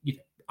 but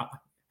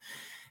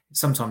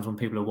sometimes when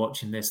people are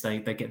watching this, they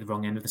get the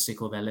wrong end of the stick,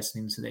 or they're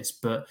listening to this.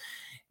 But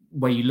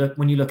when you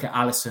look at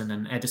Alisson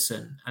and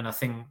Ederson, and I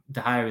think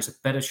De Gea is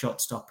a better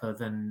shot stopper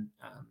than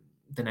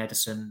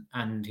Ederson,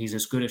 and he's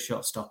as good a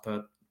shot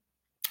stopper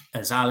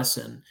as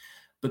Alisson.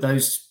 But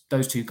those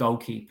two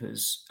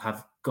goalkeepers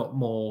have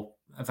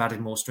added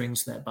more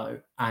strings to their bow,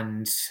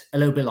 and a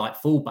little bit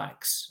like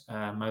fullbacks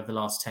over the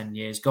last 10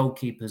 years,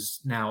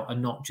 goalkeepers now are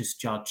not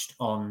just judged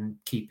on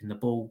keeping the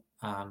ball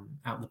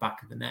out the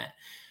back of the net.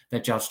 They're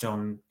judged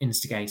on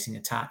instigating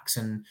attacks.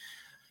 And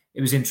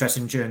it was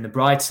interesting during the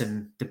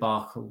Brighton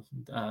debacle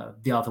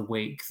the other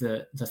week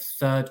that the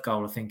third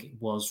goal, I think it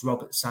was,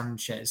 Robert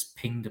Sanchez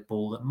pinged a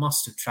ball that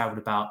must have travelled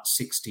about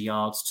 60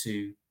 yards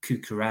to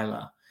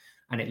Cucurella,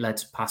 and it led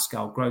to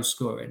Pascal Gross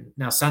scoring.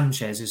 Now,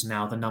 Sanchez is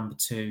now the number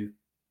 2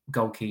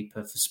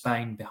 goalkeeper for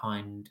Spain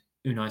behind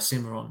Unai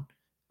Simon.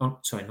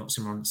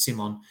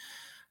 Simon.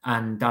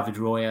 And David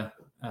Roya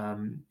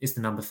is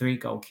the number 3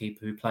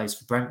 goalkeeper who plays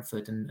for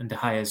Brentford, and De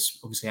Gea's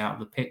obviously out of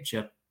the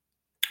picture.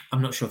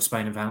 I'm not sure if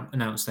Spain have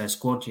announced their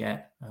squad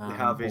yet. They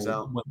have, he's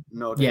out.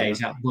 No, yeah,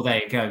 exactly. Well,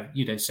 there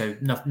you go. So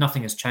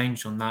nothing has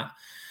changed on that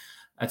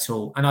at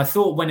all. And I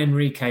thought when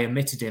Enrique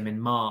omitted him in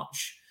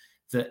March,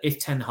 that if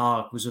Ten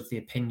Hag was of the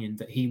opinion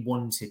that he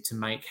wanted to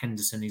make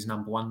Henderson his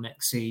number 1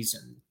 next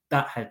season,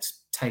 that had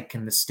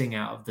taken the sting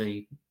out of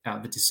the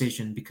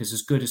decision, because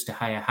as good as De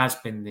Gea has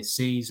been this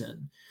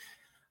season,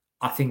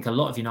 I think a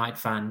lot of United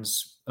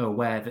fans are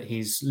aware that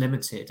he's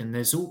limited, and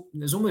there's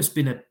almost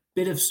been a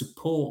bit of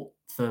support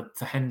for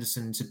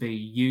Henderson to be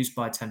used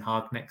by Ten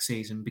Hag next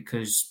season,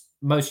 because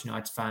most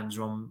United fans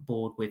are on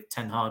board with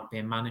Ten Hag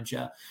being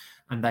manager,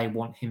 and they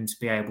want him to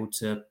be able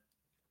to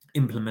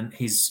implement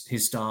his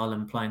style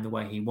and playing the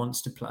way he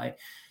wants to play.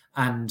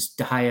 And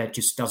De Gea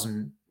just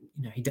doesn't,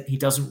 he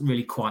doesn't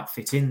really quite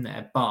fit in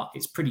there. But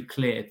it's pretty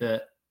clear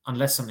that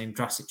unless something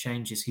drastic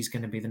changes, he's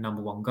going to be the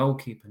number one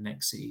goalkeeper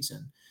next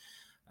season.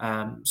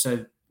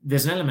 So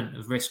there's an element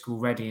of risk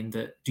already in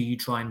that. Do you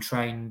try and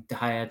train De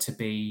Gea to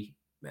be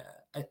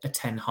a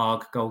Ten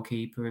Hag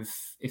goalkeeper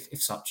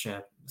if such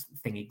a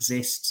thing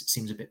exists? It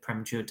seems a bit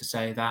premature to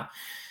say that.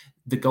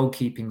 The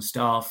goalkeeping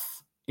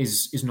staff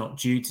is not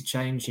due to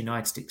change.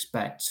 United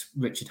expect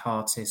Richard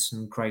Hartis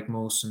and Craig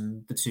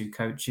Mawson, the two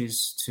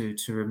coaches, to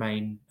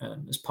remain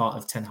as part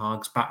of Ten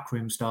Hag's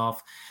backroom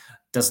staff.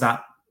 Does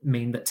that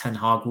mean that Ten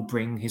Hag will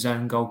bring his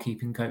own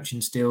goalkeeping coach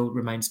in still?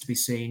 Remains to be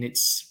seen.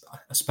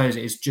 I suppose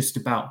it is just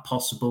about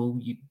possible,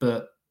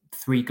 but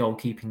 3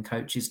 goalkeeping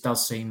coaches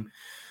does seem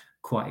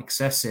quite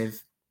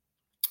excessive.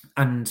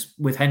 And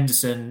with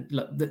Henderson,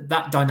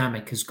 that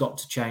dynamic has got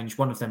to change.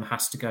 One of them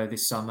has to go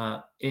this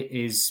summer.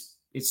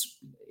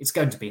 It's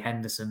going to be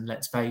Henderson,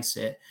 let's face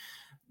it.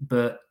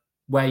 But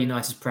where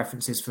United's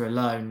preference is for a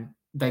loan,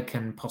 they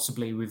can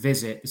possibly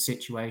revisit the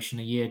situation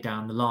a year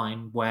down the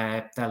line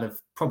where they'll have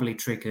probably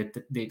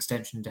triggered the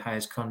extension of De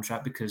Gea's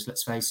contract because,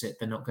 let's face it,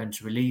 they're not going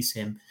to release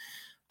him.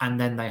 And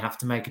then they have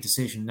to make a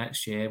decision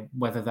next year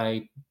whether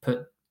they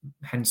put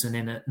Henderson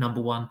in at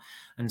number 1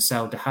 and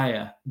sell De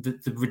Gea.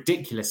 The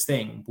ridiculous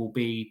thing will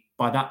be,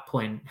 by that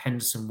point,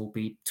 Henderson will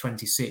be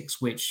 26,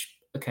 which,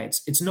 okay,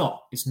 it's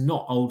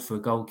not old for a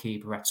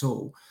goalkeeper at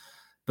all,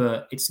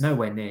 but it's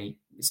nowhere near,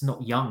 it's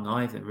not young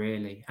either,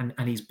 really. And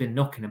he's been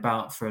knocking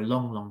about for a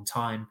long, long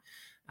time.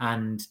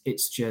 And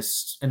it's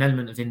just an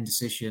element of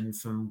indecision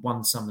from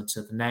one summer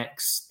to the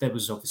next. There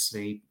was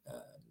obviously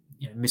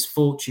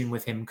misfortune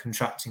with him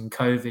contracting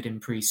COVID in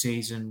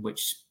pre-season,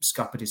 which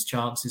scuppered his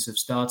chances of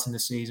starting the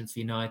season for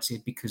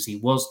United because he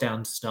was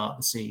down to start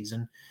the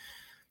season.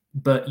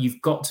 But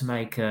you've got to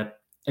make a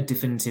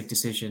definitive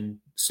decision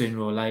sooner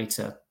or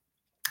later.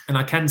 And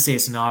I can see a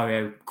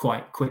scenario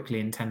quite quickly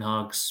in Ten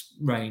Hag's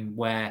reign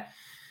where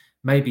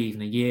maybe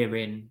even a year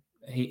in,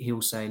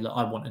 he'll say, look,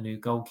 I want a new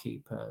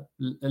goalkeeper.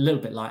 A little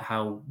bit like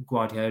how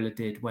Guardiola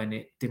did when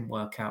it didn't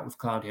work out with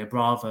Claudio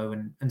Bravo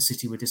and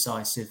City were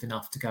decisive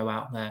enough to go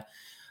out there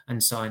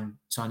and sign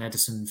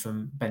Ederson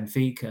from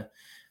Benfica.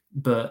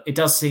 But it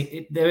does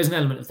seem there is an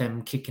element of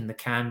them kicking the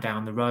can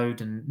down the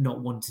road and not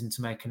wanting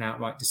to make an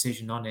outright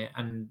decision on it.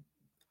 And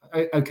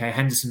okay,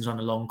 Henderson's on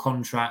a long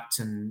contract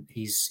and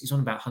he's on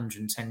about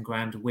 110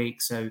 grand a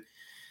week. So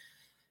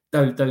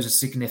those are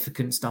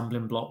significant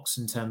stumbling blocks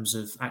in terms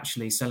of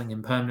actually selling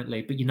him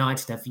permanently. But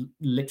United have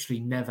literally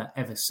never,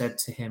 ever said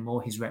to him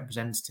or his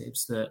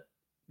representatives that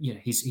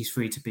he's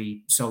free to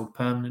be sold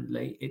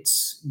permanently.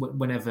 It's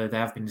whenever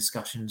there have been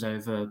discussions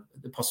over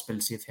the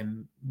possibility of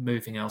him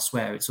moving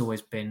elsewhere, it's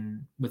always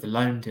been with a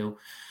loan deal.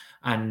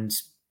 And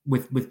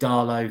with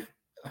Darlow,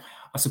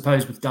 I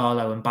suppose with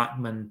Darlow and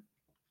Bachmann,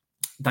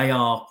 they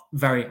are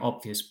very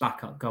obvious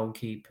backup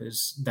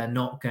goalkeepers. They're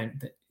not going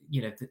to...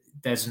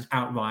 there's an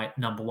outright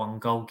number 1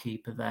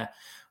 goalkeeper there,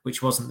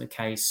 which wasn't the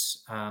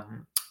case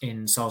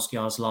in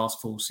Solskjaer's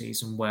last full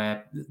season,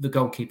 where the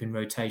goalkeeping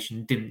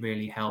rotation didn't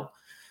really help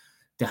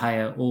De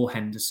Gea or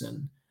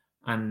Henderson.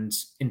 And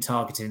in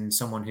targeting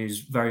someone who's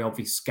very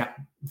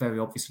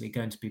obviously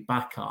going to be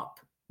backup,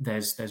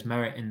 there's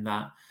merit in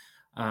that.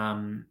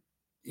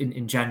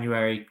 In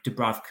January,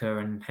 Dubravka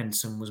and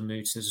Henderson was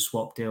moved as a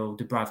swap deal.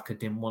 Dubravka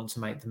didn't want to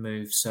make the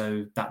move,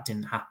 so that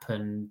didn't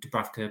happen.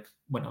 Dubravka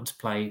went on to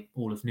play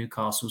all of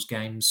Newcastle's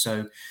games,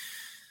 so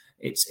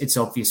it's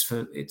obvious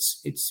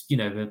it's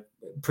a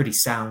pretty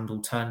sound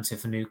alternative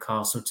for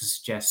Newcastle to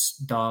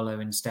suggest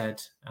Darlow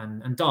instead.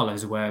 And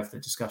Darlow's aware of the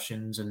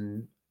discussions,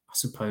 and I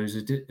suppose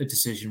a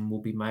decision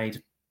will be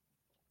made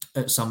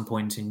at some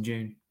point in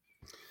June.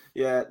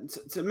 Yeah,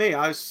 to me,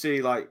 I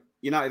see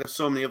United have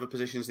so many other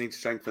positions need to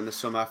strengthen this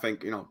summer. I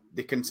think,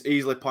 they can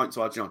easily point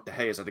towards, De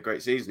Gea's had a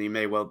great season. He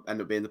may well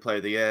end up being the player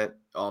of the year,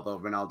 although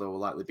Ronaldo will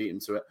likely beat him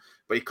to it.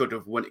 But he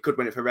could win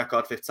it for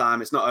record 5th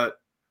time. It's not an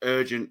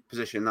urgent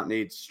position that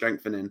needs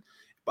strengthening.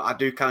 But I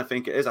do kind of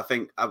think it is. I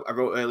think I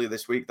wrote earlier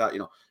this week that,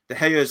 De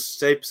Gea's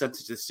save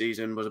percentage this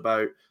season was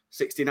about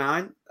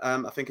 69,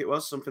 I think it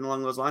was, something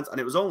along those lines. And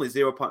it was only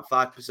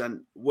 0.5%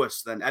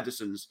 worse than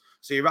Ederson's.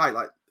 So you're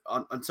right,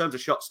 in terms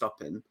of shot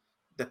stopping,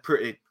 they're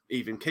pretty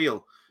even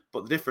keel.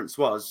 But the difference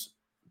was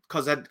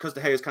because De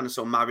Gea is kind of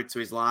so married to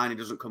his line, he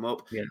doesn't come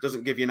up,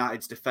 doesn't give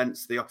United's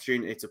defence the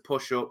opportunity to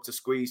push up, to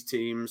squeeze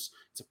teams,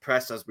 to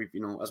press, as we've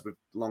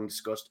long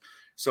discussed.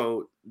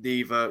 So they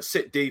either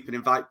sit deep and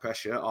invite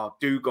pressure, or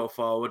do go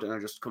forward and are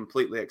just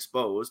completely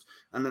exposed.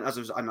 And then,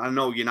 I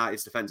know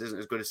United's defence isn't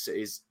as good as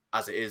City's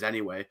as it is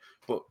anyway,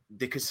 but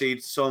they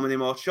concede so many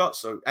more shots.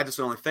 So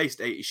Ederson only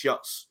faced 80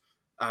 shots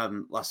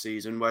last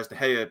season, whereas De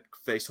Gea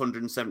faced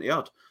 170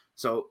 odd.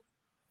 So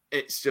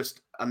it's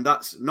just, and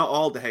that's not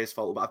all De Gea's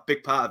fault, but a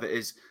big part of it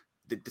is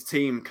the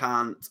team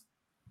can't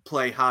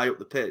play high up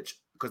the pitch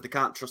because they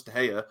can't trust De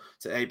Gea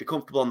to be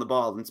comfortable on the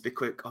ball and to be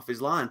quick off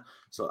his line.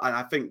 So, and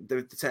I think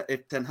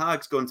if Ten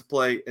Hag's going to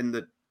play in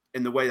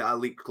the way that our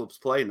league clubs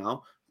play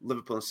now,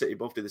 Liverpool and City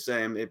both do the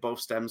same. It both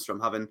stems from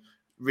having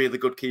really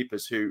good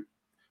keepers who,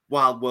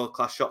 while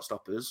world-class shot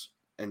stoppers,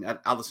 in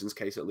Alisson's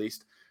case at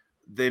least,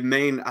 the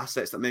main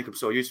assets that make him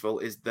so useful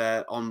is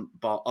their on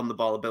the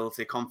ball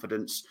ability,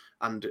 confidence,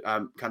 and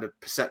kind of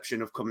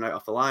perception of coming out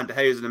off the line. De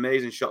Gea is an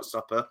amazing shot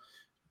stopper,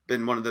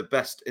 been one of the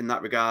best in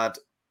that regard,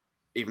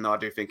 even though I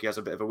do think he has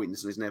a bit of a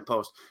weakness in his near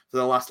post for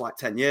the last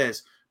 10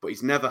 years. But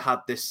he's never had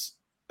this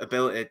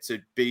ability to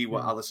be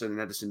what Alisson and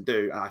Ederson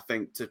do. And I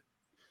think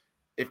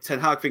if Ten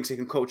Hag thinks he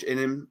can coach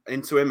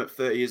into him at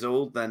 30 years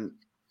old, then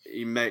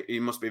he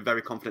must be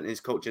very confident in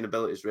his coaching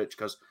abilities, Rich,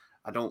 because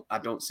I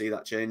don't see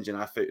that changing.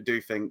 I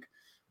do think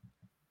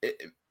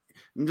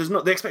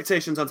the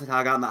expectations on Ten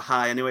Hag aren't that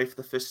high anyway for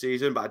the first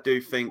season, but I do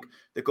think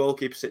the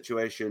goalkeeper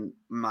situation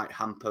might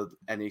hamper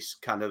any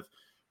kind of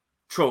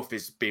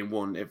trophies being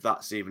won, if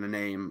that's even a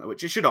name,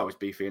 which it should always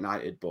be for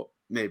United, but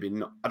maybe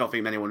not. I don't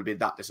think anyone would be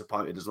that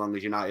disappointed as long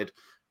as United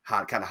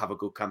kind of have a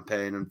good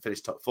campaign and finish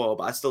top 4.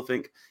 But I still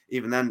think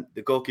even then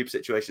the goalkeeper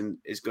situation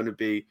is going to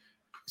be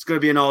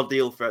an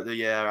ordeal throughout the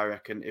year, I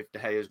reckon, if De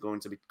Gea is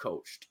going to be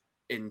coached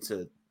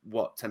into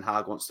what Ten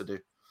Hag wants to do.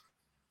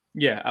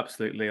 Yeah,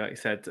 absolutely. Like I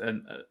said,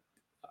 and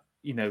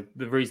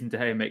the reason De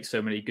Gea makes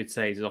so many good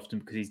saves is often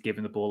because he's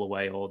given the ball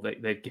away, or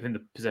they've given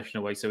the possession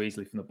away so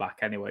easily from the back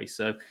anyway.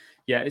 So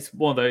yeah, it's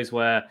one of those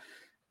where,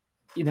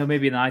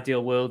 maybe in an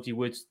ideal world you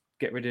would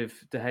get rid of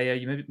De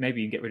Gea.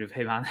 Maybe you can get rid of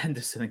him and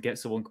Henderson and get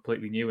someone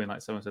completely new in,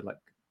 like someone said, like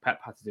Pep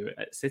had to do it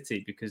at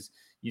City, because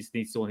you just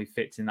need someone who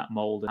fits in that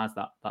mold and has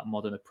that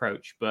modern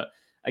approach. But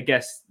I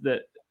guess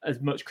that as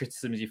much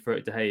criticism as you throw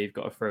at De Gea, you've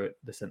got to throw at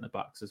the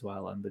centre-backs as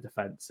well and the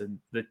defence. And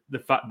the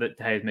fact that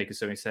De Gea is making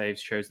so many saves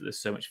shows that there's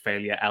so much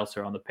failure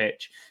elsewhere on the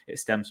pitch. It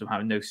stems from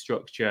having no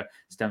structure.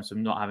 It stems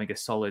from not having a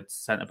solid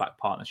centre-back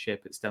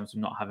partnership. It stems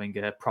from not having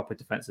a proper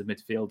defensive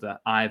midfielder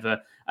either.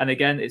 And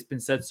again, it's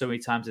been said so many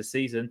times this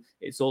season,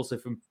 it's also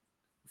from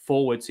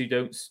forwards who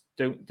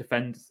don't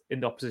defend in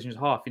the opposition's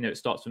half. It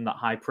starts from that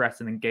high press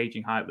and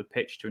engaging high up the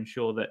pitch to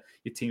ensure that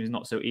your team is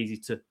not so easy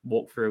to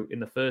walk through in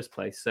the first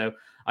place. So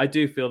I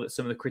do feel that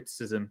some of the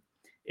criticism,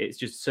 it's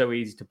just so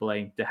easy to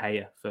blame De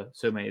Gea for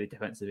so many of the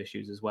defensive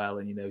issues as well,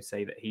 and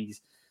say that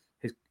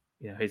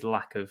his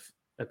lack of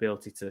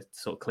ability to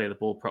sort of clear the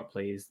ball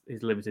properly, his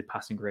limited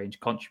passing range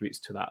contributes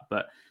to that.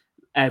 But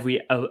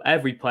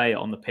every player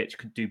on the pitch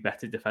could do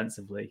better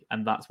defensively,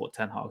 and that's what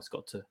Ten Hag's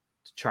got to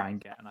try and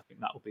get, and I think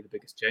that will be the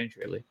biggest change,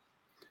 really.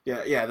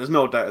 Yeah, there's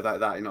no doubt about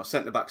that.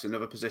 Centre-back's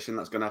another position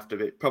that's going to have to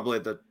be probably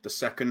the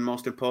second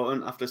most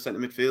important after centre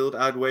midfield,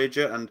 I'd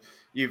wager. And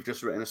you've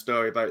just written a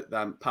story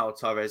about Pau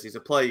Torres. He's a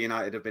player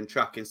United have been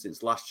tracking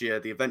since last year.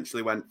 They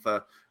eventually went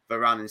for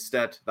Varane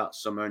instead that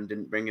summer and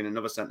didn't bring in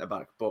another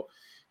centre-back. But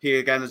he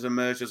again has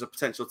emerged as a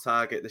potential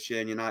target this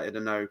year, and United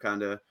are now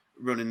kind of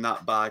running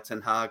that by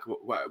Ten Hag.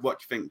 What do you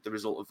think the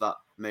result of that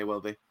may well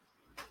be?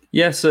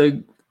 Yeah, so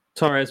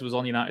Torres was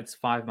on United's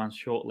 5-man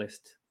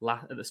shortlist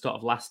at the start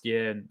of last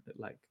year, and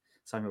like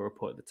Samuel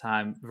reported at the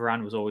time,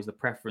 Varane was always the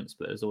preference,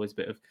 but there's always a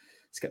bit of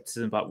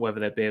scepticism about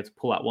whether they'd be able to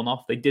pull that one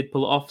off. They did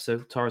pull it off, so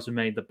Torres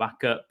remained the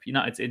backup.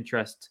 United's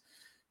interest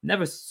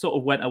never sort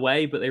of went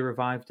away, but they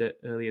revived it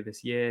earlier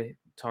this year.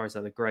 Torres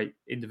had a great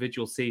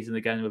individual season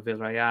again with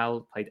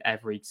Villarreal, played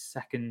every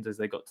second as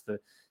they got to the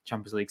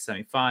Champions League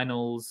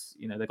semi-finals.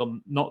 They got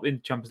not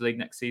in Champions League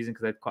next season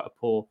because they had quite a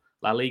poor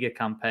La Liga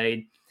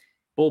campaign.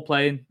 Ball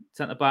playing,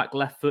 centre back,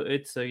 left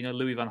footed. So,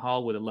 Louis van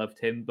Gaal would have loved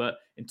him. But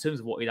in terms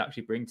of what he'd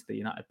actually bring to the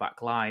United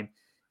back line,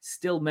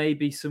 still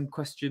maybe some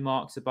question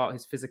marks about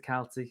his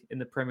physicality in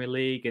the Premier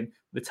League and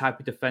the type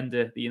of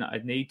defender the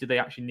United need. Do they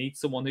actually need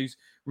someone who's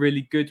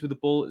really good with the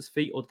ball at his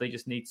feet, or do they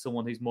just need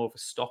someone who's more of a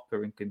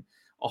stopper and can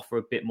offer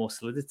a bit more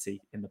solidity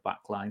in the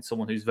back line,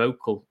 someone who's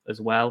vocal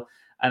as well?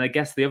 And I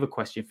guess the other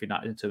question for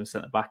United in terms of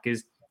centre back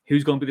is,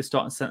 who's going to be the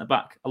starting centre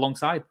back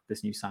alongside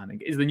this new signing?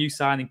 Is the new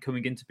signing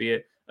coming in to be a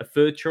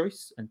third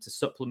choice and to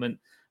supplement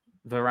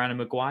Varane and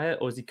Maguire,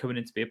 or is he coming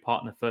in to be a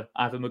partner for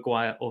either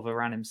Maguire or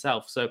Varane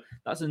himself? So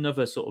that's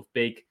another sort of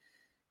big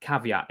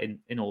caveat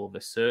in all of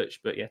this search.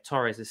 But yeah,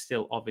 Torres is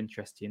still of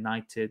interest to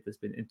United. There's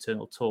been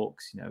internal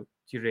talks.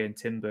 Jurrien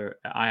Timber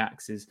at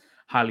Ajax is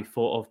highly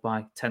thought of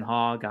by Ten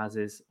Hag, as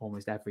is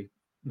almost every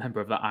member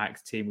of that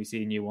Ajax team. We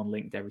see a new one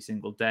linked every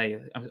single day.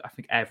 I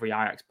think every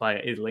Ajax player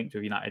is linked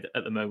with United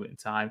at the moment in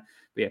time.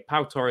 But yeah,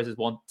 Pau Torres is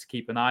one to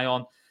keep an eye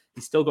on.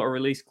 He's still got a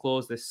release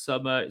clause this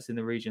summer. It's in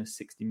the region of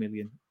 60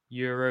 million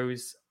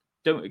euros.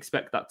 Don't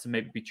expect that to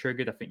maybe be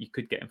triggered. I think you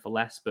could get him for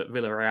less, but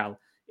Villarreal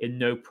in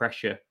no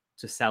pressure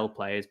to sell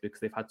players because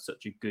they've had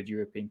such a good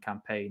European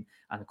campaign.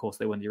 And of course,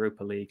 they won the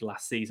Europa League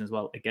last season as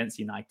well against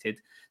United.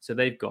 So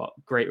they've got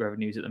great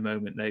revenues at the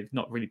moment. They've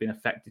not really been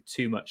affected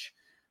too much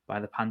by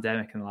the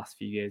pandemic in the last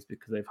few years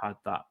because they've had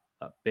that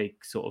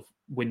big sort of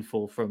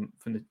windfall from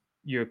the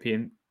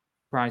European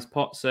prize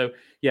pot. So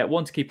yeah,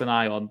 one to keep an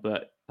eye on,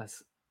 but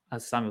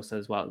as Samuel said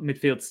as well,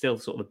 midfield's still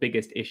sort of the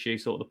biggest issue,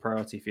 sort of the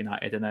priority for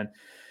United. And then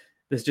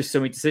there's just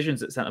so many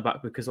decisions at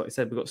centre-back because, like I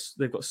said,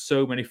 they've got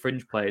so many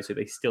fringe players who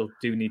they still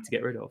do need to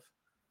get rid of.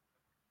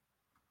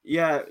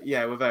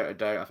 Yeah, without a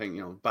doubt. I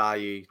think,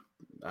 Bailly,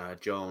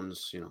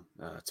 Jones,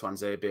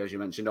 Tuanzebe, as you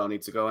mentioned, all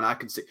need to go. And I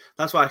can see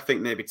that's why I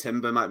think maybe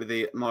Timber might be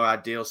the more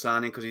ideal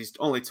signing, because he's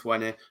only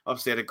 20.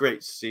 Obviously, had a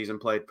great season,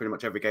 played pretty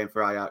much every game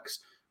for Ajax.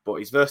 But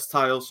he's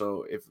versatile,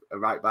 so if a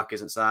right back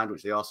isn't signed,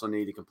 which they also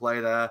need, he can play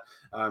there.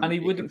 And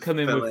he wouldn't come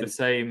in with the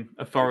same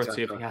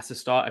authority if he has to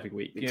start every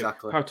week.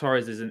 Exactly. Pau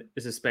Torres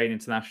is a Spain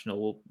international,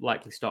 will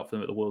likely start for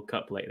them at the World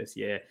Cup later this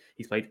year.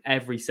 He's played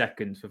every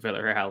second for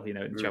Villarreal,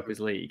 in the Champions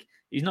League.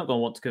 He's not going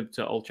to want to come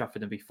to Old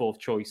Trafford and be fourth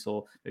choice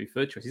or maybe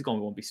third choice. He's going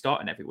to want to be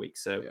starting every week.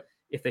 So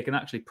if they can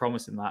actually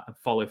promise him that and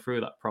follow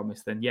through that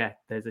promise, then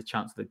there's a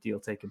chance of the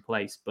deal taking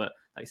place. But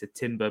like I said,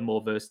 Timber,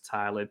 more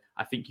versatile, and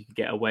I think you could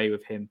get away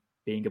with him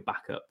being a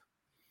backup.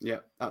 Yeah,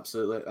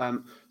 absolutely.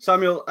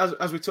 Samuel,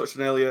 as we touched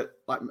on earlier,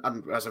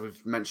 and as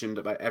we've mentioned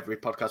about every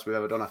podcast we've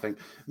ever done, I think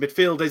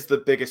midfield is the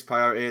biggest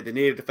priority. They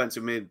need a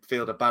defensive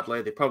midfielder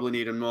badly. They probably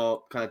need a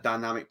more kind of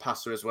dynamic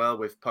passer as well,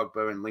 with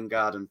Pogba and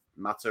Lingard and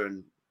Mata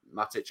and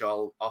Matic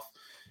all off.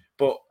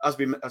 But as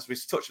we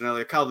touched on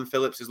earlier, Calvin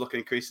Phillips is looking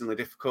increasingly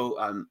difficult.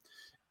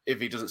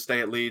 If he doesn't stay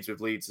at Leeds,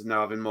 with Leeds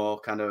now having more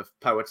kind of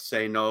power to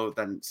say no,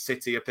 then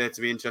City appear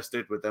to be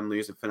interested, with them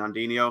losing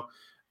Fernandinho.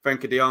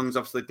 Frenkie de Jong's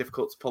obviously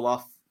difficult to pull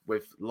off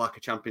with lack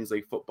of Champions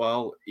League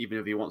football, even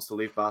if he wants to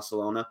leave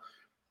Barcelona.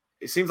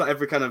 It seems like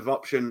every kind of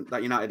option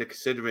that United are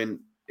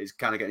considering is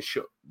kind of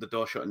getting the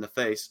door shut in the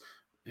face.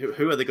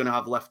 Who are they going to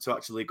have left to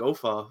actually go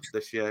for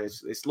this year?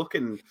 It's not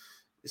looking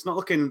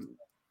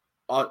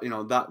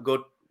that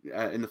good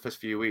in the first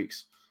few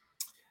weeks.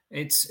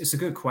 It's a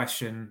good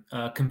question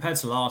compared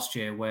to last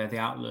year, where the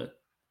outlook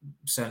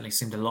certainly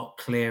seemed a lot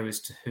clearer as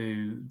to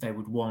who they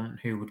would want,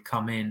 who would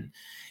come in.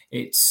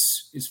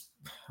 It's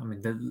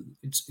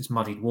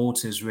muddied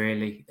waters,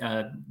 really.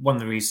 One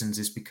of the reasons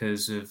is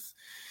because of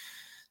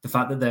the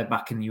fact that they're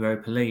back in the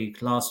Europa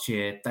League. Last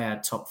year, they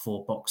had top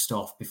four boxed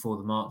off before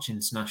the March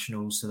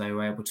internationals, so they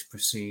were able to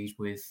proceed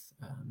with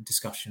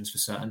discussions for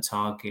certain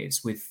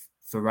targets. With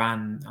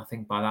Varane, I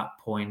think by that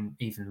point,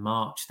 even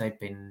March, they've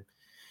been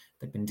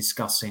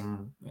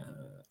discussing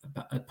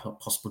a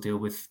possible deal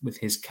with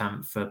his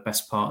camp for the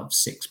best part of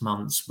 6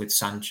 months. With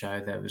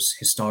Sancho, there was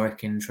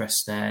historic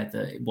interest there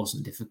that it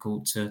wasn't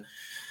difficult to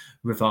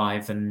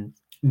revive, and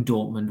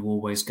Dortmund were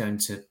always going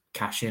to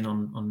cash in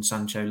on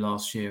Sancho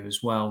last year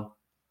as well.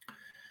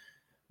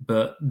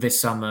 But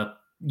this summer,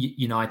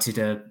 United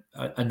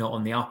are not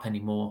on the up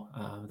anymore.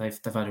 They've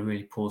had a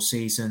really poor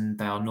season.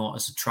 They are not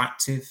as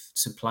attractive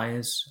to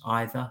players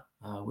either,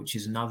 which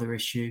is another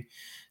issue.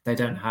 They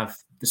don't have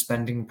the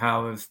spending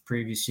power of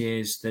previous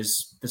years.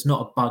 There's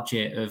not a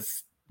budget of.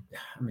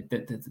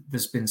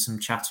 There's been some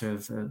chatter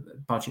of a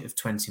budget of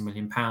 £20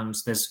 million.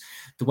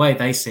 The way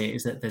they see it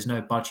is that there's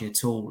no budget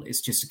at all.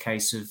 It's just a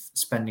case of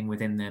spending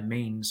within their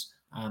means.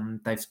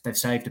 They've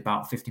saved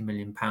about £50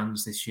 million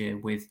this year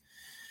with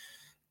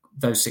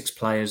those 6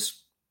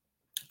 players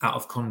out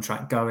of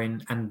contract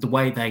going. And the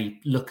way they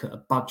look at a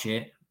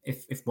budget,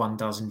 if one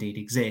does indeed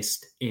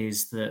exist,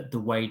 is that the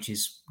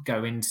wages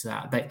go into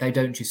that. They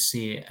don't just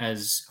see it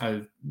as,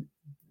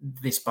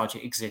 this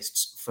budget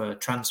exists for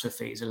transfer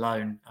fees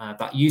alone.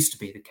 That used to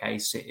be the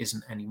case. It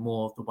isn't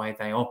anymore, the way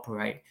they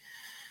operate.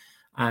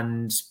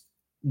 And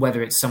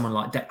whether it's someone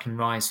like Declan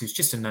Rice, who's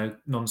just a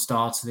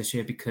non-starter this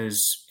year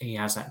because he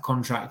has that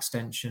contract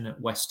extension at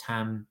West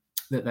Ham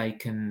that they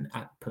can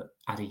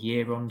add a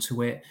year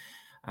onto it.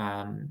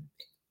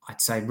 I'd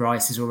say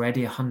Rice is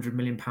already a £100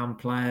 million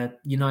player.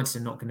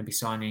 United are not going to be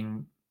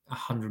signing a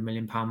 £100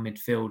 million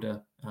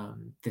midfielder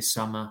this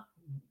summer,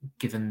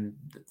 given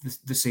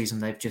the season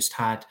they've just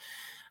had,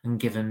 and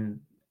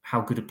given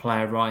how good a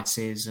player Rice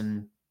is.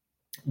 And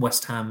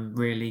West Ham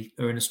really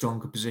are in a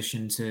stronger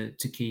position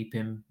to keep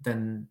him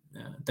than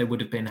they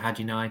would have been had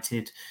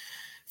United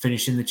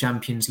finished in the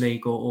Champions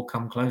League or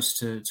come close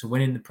to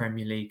winning the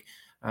Premier League.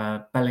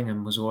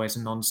 Bellingham was always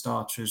a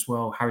non-starter as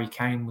well. Harry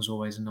Kane was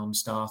always a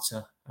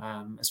non-starter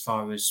as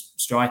far as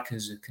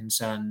strikers are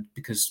concerned,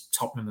 because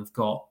Tottenham have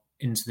got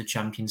into the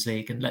Champions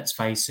League. And let's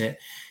face it,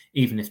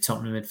 even if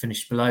Tottenham had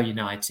finished below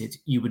United,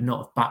 you would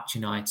not have backed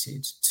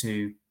United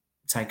to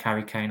take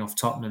Harry Kane off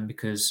Tottenham,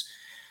 because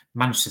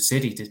Manchester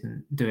City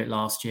didn't do it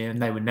last year,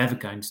 and they were never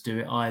going to do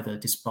it either,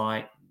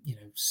 despite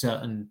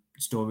certain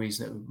stories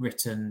that were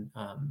written.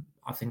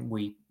 I think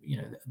the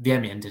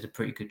MEN did a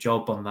pretty good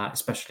job on that,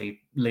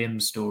 especially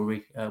Liam's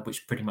story,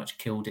 which pretty much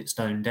killed it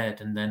stone dead.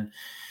 And then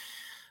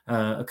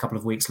a couple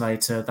of weeks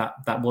later,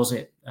 that was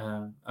it,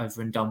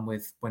 over and done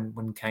with,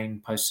 when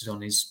Kane posted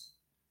on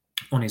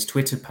his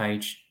Twitter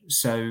page.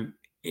 So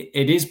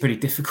it is pretty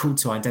difficult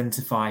to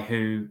identify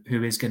who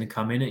is going to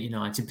come in at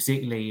United,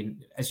 particularly,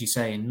 as you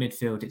say, in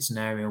midfield. It's an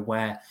area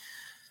where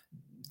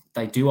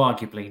they do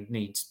arguably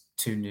need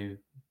 2 new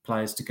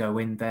players to go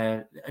in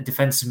there. A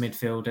defensive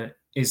midfielder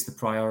is the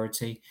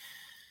priority,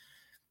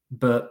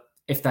 but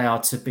if they are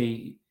to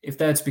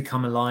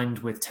become aligned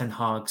with Ten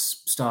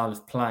Hag's style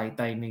of play,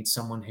 they need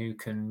someone who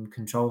can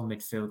control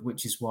midfield,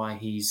 which is why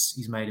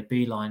he's made a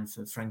beeline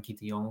for Frenkie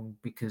de Jong,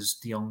 because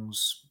de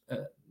Jong's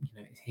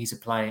he's a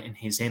player in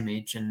his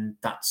image, and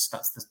that's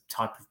the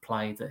type of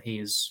play that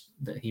he's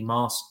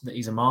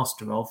a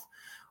master of.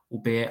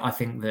 albeit I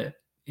think that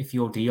if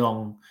you're De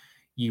Jong,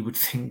 you would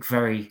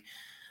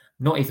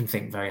not even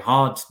think very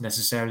hard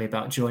necessarily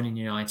about joining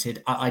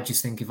United. I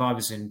just think if I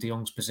was in De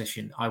Jong's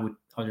position, I'd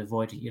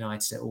avoid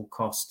United at all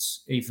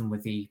costs, even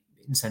with the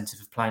incentive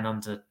of playing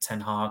under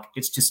Ten Hag.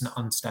 It's just an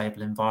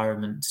unstable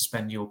environment to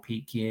spend your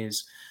peak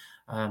years.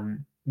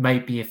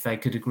 Maybe if they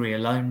could agree a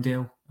loan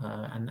deal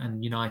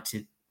and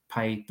United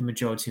pay the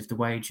majority of the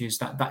wages,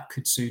 that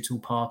could suit all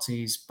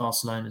parties.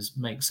 Barcelona's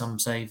make some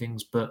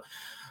savings, but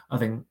I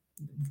think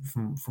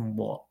from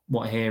what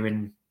I hear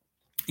in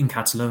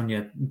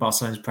Catalonia,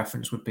 Barcelona's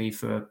preference would be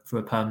for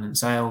a permanent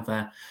sale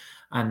there.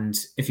 And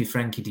if you're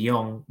Frenkie de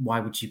Jong,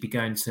 why would you be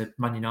going to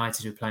Man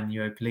United, who are playing the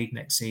Europa League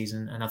next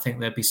season? And I think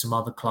there'd be some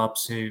other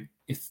clubs who,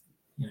 if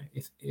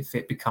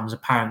it becomes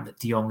apparent that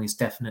de Jong is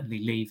definitely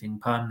leaving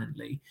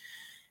permanently,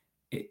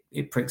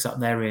 it pricks up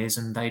their ears,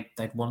 and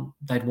they'd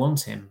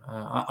want him.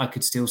 I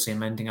could still see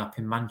him ending up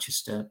in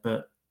Manchester,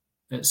 but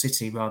at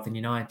City rather than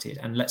United.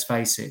 And let's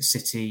face it,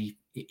 City,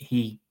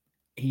 he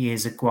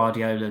is a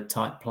Guardiola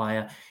type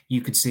player.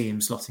 You could see him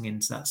slotting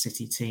into that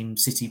City team.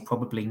 City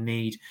probably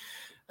need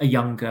a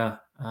younger,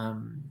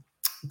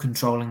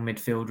 controlling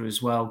midfielder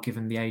as well,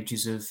 given the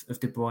ages of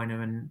De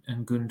Bruyne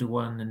and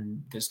Gundogan.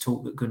 And there's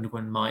talk that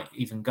Gundogan might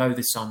even go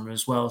this summer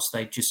as well. So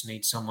they just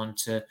need someone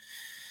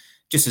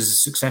just as a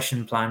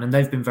succession plan. And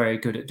they've been very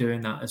good at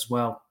doing that as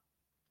well.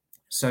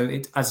 So,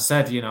 as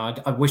I said,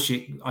 I wish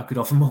I could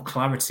offer more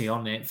clarity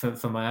on it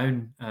for my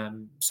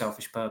own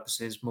selfish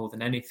purposes more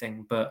than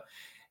anything. But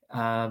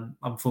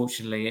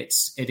unfortunately,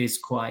 it is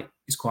quite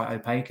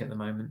opaque at the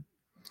moment.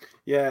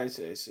 Yeah, it's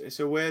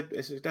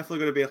definitely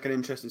going to be like an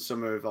interesting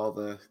summer of all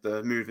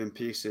the moving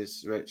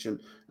pieces, Rich,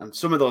 and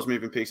some of those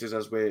moving pieces,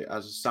 as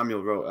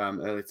Samuel wrote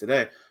earlier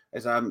today,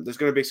 is looks like there's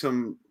going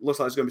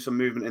to be some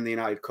movement in the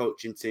United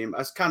coaching team,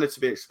 as kind of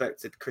to be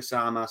expected. Chris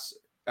Armas,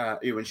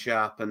 Ewan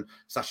Sharp, and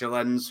Sasha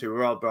Lenz, who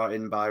were all brought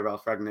in by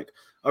Ralph Rangnick,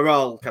 are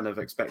all kind of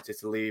expected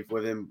to leave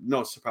with him.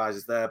 No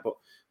surprises there, but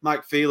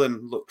Mike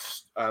Phelan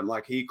looks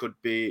like he could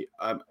be,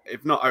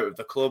 if not out of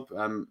the club,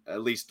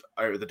 at least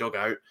out of the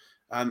dugout.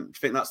 Do you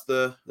think that's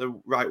the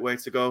right way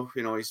to go?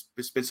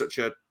 He's been such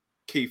a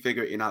key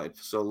figure at United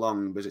for so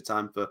long. Was it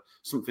time for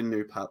something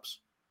new, perhaps?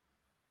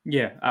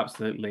 Yeah,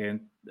 absolutely.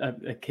 And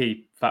a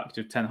key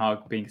factor of Ten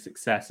Hag being a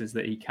success is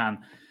that he can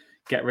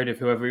get rid of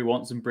whoever he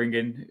wants and bring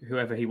in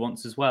whoever he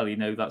wants as well.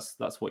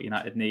 That's what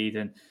United need.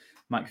 And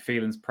Mike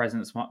Phelan's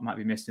presence might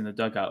be missed in the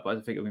dugout, but I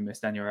don't think it'll be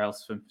missed anywhere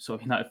else from sort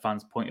of United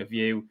fans' point of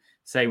view.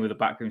 Same with the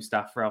backroom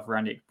staff Ralph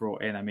Rangnick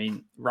brought in. I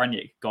mean,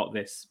 Rangnick got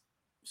this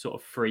sort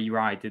of free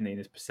ride, didn't he, in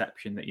his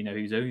perception that,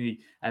 he's only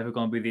ever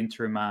going to be the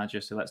interim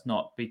manager, so let's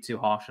not be too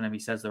harsh on him. He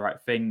says the right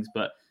things,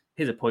 but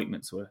his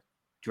appointments were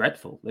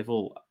dreadful. They've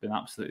all been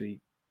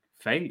absolutely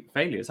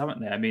failures, haven't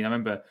they? I mean, I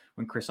remember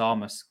when Chris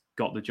Armas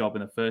got the job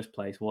in the first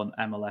place, one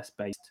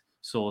MLS-based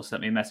source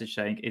sent me a message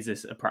saying, is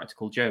this a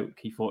practical joke?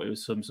 He thought it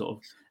was some sort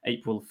of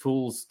April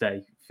Fool's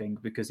Day thing,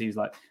 because he was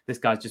like, this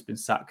guy's just been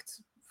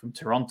sacked from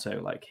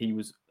Toronto. Like, he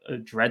was a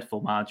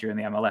dreadful manager in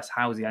the MLS.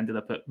 How's he ended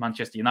up at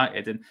Manchester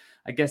United? And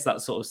I guess that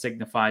sort of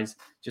signifies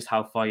just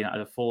how far United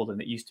have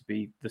fallen. It used to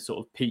be the sort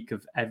of peak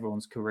of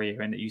everyone's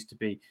career, and it used to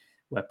be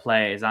where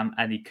players and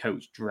any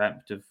coach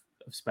dreamt of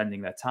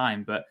spending their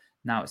time. But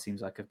now it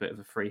seems like a bit of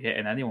a free hit,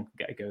 and anyone can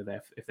get a go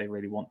there if they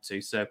really want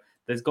to. So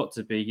there's got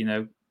to be,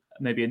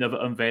 maybe another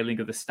unveiling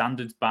of the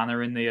standards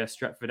banner in the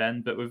Stretford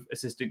end, but with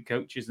assistant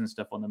coaches and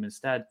stuff on them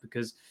instead,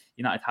 because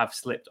United have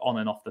slipped on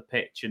and off the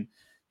pitch. And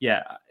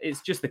yeah,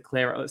 it's just the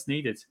clear out that's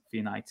needed for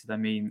United. I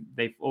mean,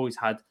 they've always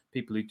had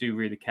people who do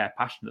really care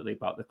passionately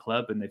about the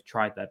club, and they've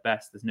tried their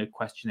best. There's no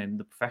questioning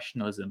the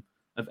professionalism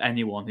of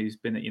anyone who's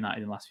been at United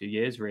in the last few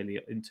years, really,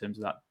 in terms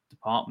of that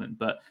department.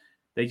 But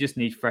they just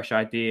need fresh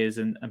ideas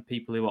and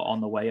people who are on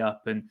the way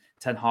up. And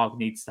Ten Hag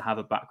needs to have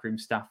a backroom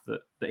staff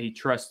that he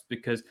trusts,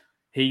 because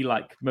he,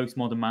 like most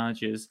modern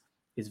managers,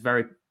 is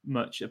very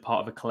much a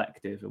part of a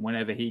collective. And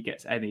whenever he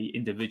gets any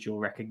individual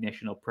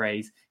recognition or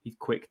praise, he's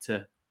quick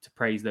to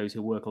praise those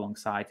who work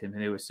alongside him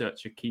and who are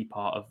such a key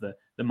part of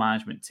the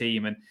management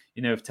team. And,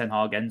 if Ten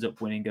Hag ends up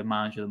winning a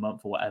manager of the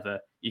month or whatever,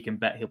 you can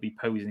bet he'll be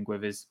posing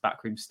with his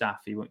backroom staff.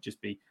 He won't just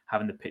be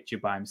having the picture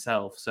by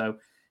himself. So,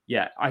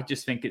 yeah, I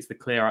just think it's the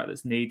clear out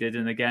that's needed.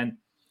 And again,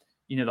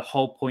 the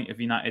whole point of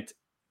United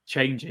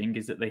changing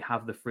is that they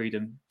have the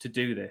freedom to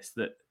do this,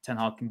 that Ten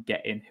Hag can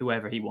get in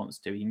whoever he wants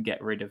to. He can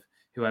get rid of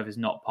whoever's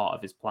not part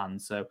of his plan.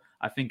 So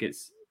I think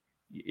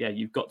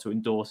you've got to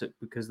endorse it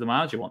because the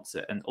manager wants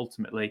it. And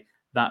ultimately,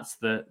 that's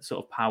the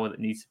sort of power that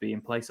needs to be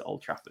in place at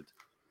Old Trafford.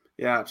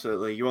 Yeah,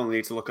 absolutely. You only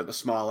need to look at the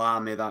small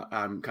army that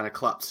kind of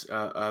clapped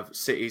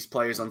City's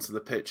players onto the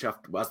pitch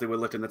as they were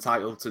lifting the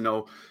title to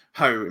know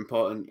how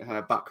important kind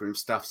of backroom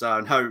staffs are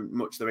and how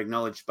much they're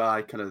acknowledged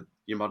by kind of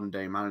your modern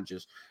day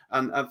managers.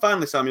 And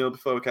finally, Samuel,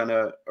 before we kind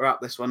of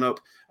wrap this one up,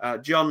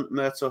 John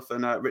Murtough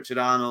and Richard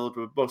Arnold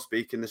were both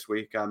speaking this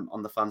week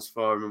on the fans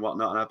forum and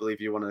whatnot. And I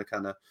believe you want to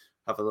kind of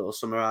have a little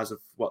summarise of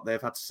what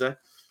they've had to say.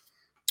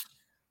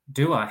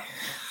 Do I?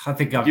 I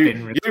think I've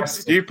been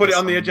requested. You put it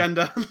on the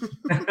agenda.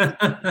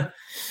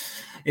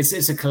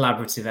 it's a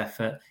collaborative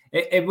effort.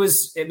 It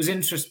was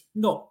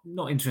not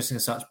interesting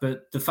as such,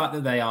 but the fact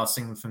that they are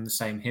singing from the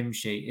same hymn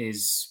sheet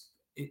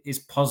is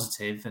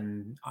positive,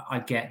 and I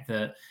get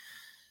that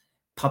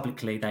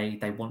publicly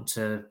they want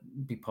to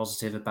be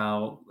positive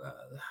about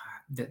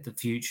the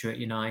future at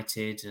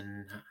United,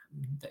 and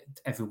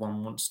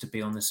everyone wants to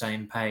be on the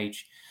same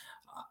page.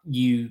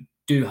 You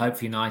do hope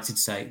for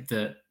United's sake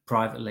that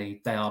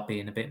privately they are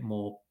being a bit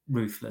more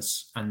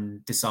ruthless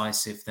and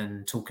decisive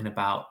than talking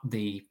about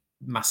the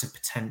massive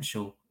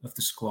potential of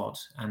the squad.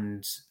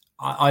 And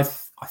I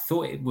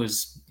thought it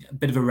was a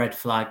bit of a red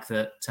flag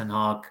that Ten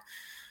Hag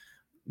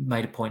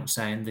made a point of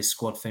saying this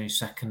squad finished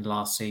second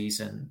last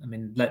season. I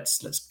mean, let's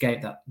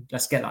get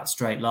that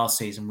straight. Last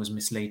season was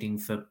misleading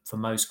for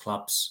most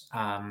clubs.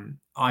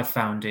 I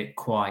found it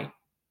quite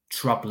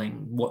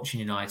troubling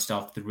watching United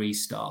after the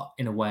restart,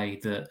 in a way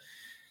that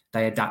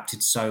they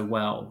adapted so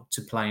well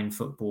to playing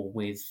football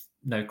with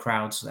no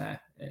crowds there.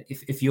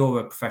 If you're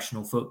a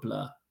professional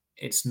footballer,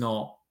 it's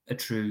not a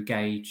true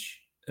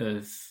gauge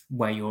of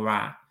where you're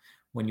at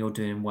when you're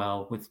doing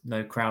well with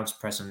no crowds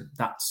present.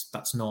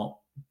 That's not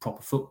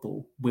proper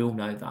football. We all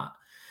know that.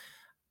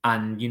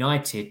 And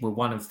United were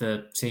one of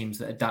the teams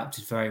that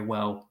adapted very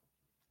well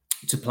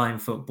to playing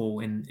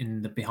football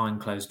in the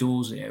behind closed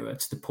doors era,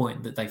 to the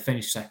point that they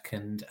finished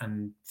second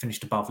and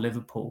finished above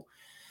Liverpool.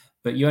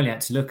 But you only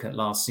had to look at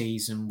last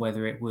season,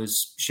 whether it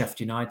was Sheffield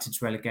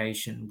United's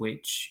relegation,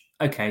 which,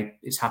 okay,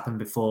 it's happened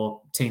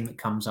before. Team that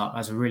comes up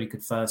has a really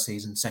good first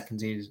season,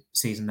 second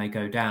season they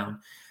go down.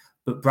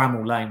 But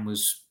Bramall Lane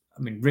was,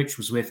 I mean, Rich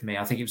was with me.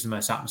 I think it was the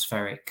most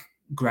atmospheric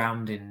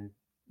ground in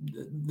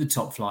the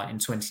top flight in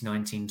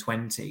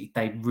 2019-20.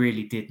 They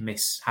really did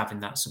miss having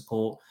that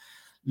support.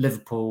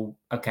 Liverpool,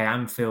 okay,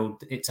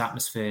 Anfield, its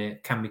atmosphere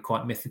can be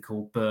quite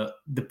mythical, but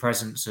the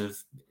presence of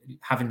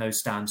having those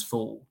stands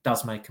full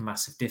does make a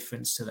massive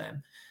difference to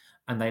them.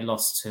 And they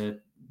lost to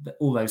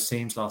all those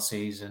teams last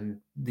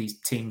season, these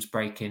teams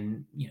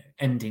breaking,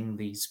 ending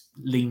these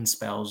lean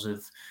spells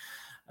of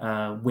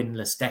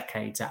winless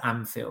decades at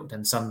Anfield,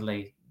 and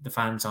suddenly the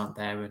fans aren't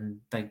there and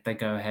they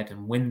go ahead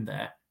and win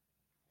there.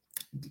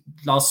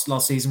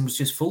 Last season was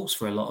just false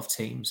for a lot of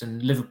teams,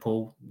 and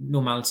Liverpool,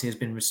 normality has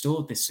been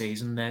restored this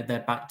season.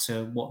 They're back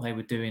to what they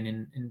were doing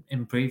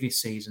in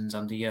previous seasons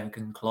under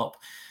Jurgen Klopp,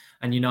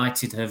 and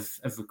United have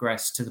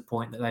regressed to the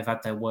point that they've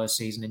had their worst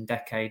season in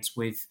decades,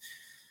 with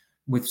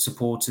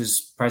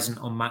supporters present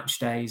on match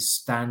days,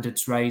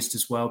 standards raised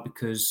as well,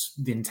 because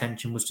the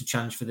intention was to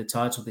challenge for the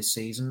title this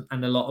season,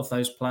 and a lot of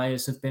those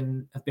players have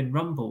been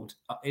rumbled.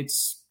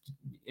 It's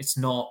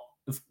not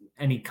of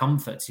any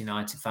comfort to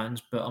United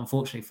fans, but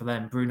unfortunately for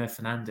them, Bruno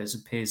Fernandes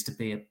appears to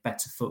be a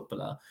better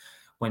footballer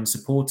when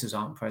supporters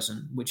aren't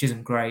present, which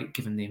isn't great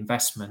given the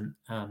investment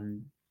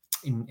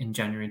in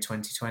January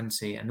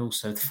 2020, and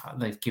also the fact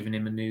they've given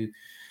him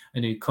a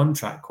new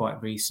contract quite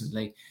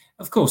recently.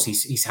 Of course,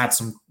 he's had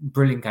some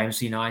brilliant games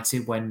for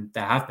United when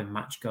there have been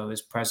match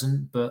goers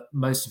present, but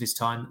most of his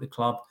time at the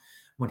club,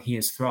 when he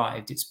has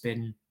thrived, it's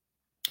been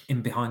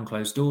in behind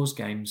closed doors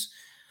games.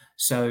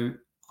 So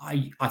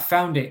I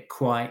found it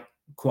quite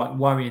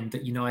worrying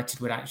that United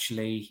would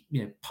actually,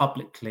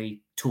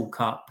 publicly talk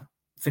up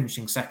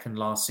finishing second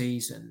last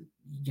season.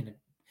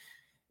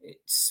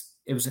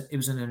 It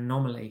was an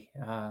anomaly.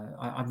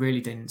 I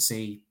really didn't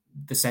see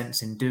the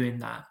sense in doing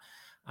that.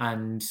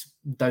 And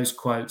those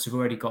quotes have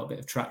already got a bit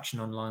of traction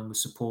online with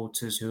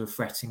supporters who are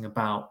fretting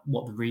about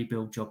what the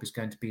rebuild job is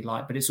going to be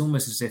like. But it's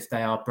almost as if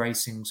they are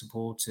bracing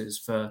supporters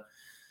for,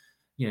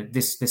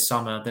 this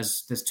summer.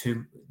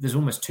 There's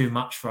almost too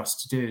much for us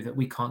to do, that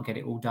we can't get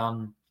it all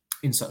done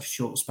in such a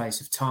short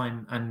space of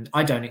time. And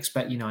I don't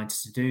expect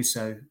United to do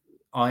so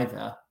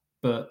either,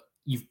 but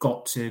you've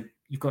got to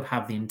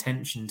have the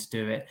intention to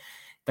do it.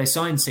 They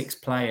signed 6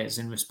 players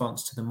in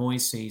response to the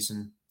Moyes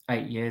season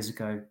 8 years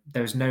ago.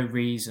 There is no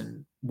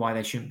reason why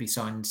they shouldn't be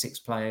signing 6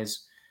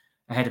 players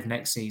ahead of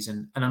next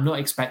season. And I'm not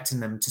expecting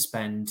them to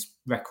spend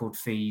record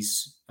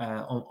fees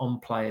on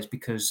players,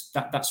 because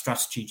that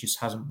strategy just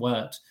hasn't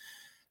worked.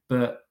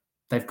 But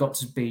they've got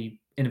to be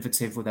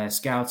innovative with their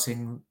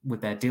scouting,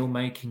 with their deal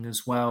making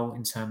as well,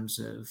 in terms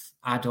of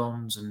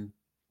add-ons and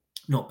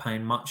not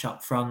paying much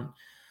up front,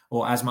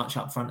 or as much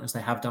up front as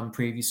they have done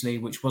previously,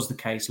 which was the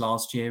case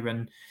last year.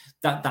 And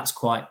that's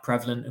quite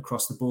prevalent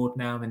across the board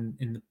now in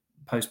the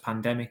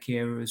post-pandemic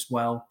era as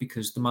well,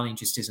 because the money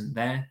just isn't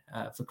there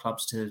for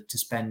clubs to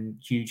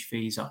spend huge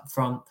fees up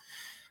front.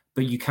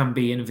 But you can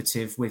be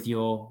innovative with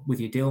your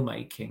deal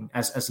making,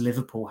 as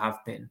Liverpool have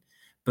been.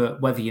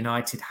 But whether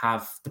United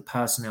have the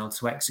personnel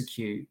to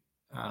execute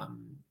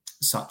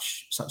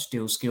such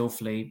deals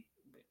skillfully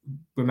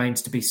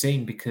remains to be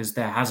seen, because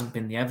there hasn't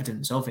been the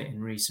evidence of it in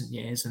recent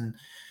years, and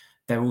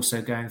they're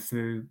also going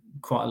through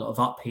quite a lot of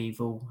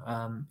upheaval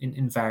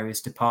in various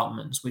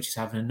departments, which is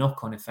having a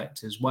knock-on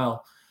effect as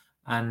well.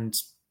 And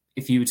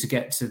if you were to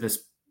get to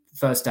this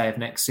first day of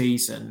next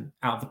season,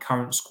 out of the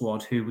current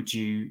squad, who would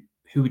you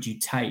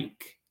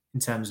take in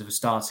terms of a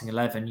starting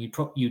 11?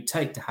 You'd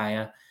take De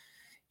Gea,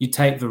 You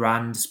take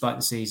Varane, despite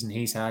the season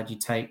he's had. You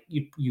take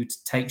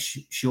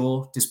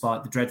Shaw,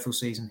 despite the dreadful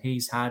season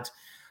he's had.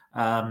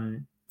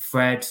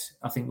 Fred,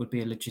 I think, would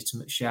be a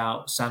legitimate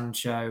shout.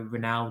 Sancho,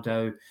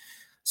 Ronaldo.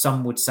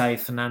 Some would say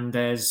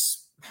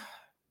Fernandes.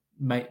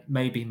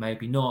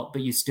 Maybe not.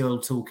 But you're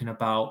still talking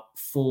about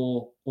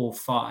 4 or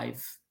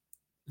 5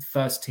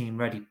 first-team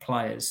ready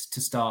players to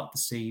start the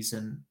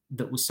season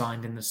that were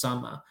signed in the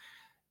summer.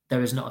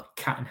 There is not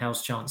a cat and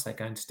house chance they're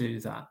going to do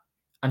that.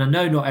 And I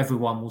know not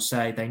everyone will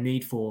say they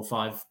need 4 or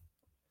 5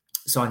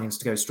 signings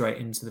to go straight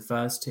into the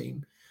first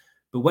team.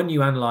 But when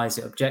you analyse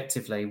it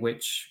objectively,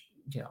 which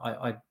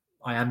I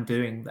am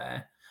doing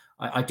there,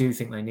 I do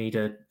think they need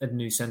a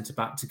new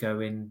centre-back to go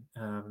in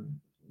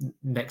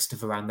next to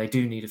Varane. They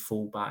do need a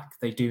full-back.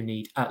 They do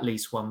need at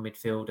least 1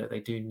 midfielder. They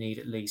do need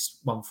at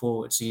least 1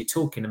 forward. So you're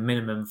talking a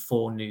minimum of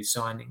 4 new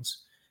signings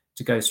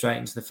to go straight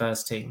into the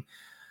first team.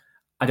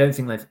 I don't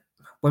think they've...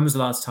 When was the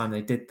last time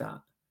they did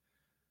that?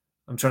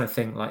 I'm trying to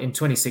think. Like in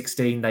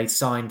 2016, they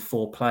signed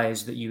 4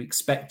 players that you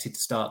expected to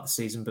start the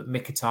season, but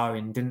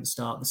Mkhitaryan didn't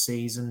start the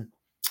season.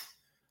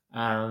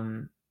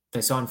 They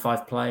signed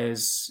 5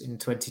 players in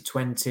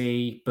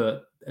 2020,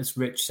 but as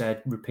Rich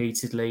said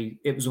repeatedly,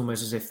 it was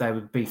almost as if they were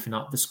beefing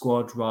up the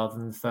squad rather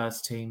than the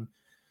first team.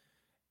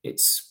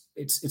 It's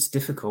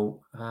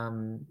difficult. I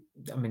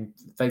mean,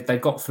 they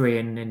got 3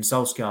 in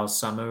Solskjaer's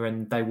summer,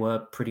 and they were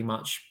pretty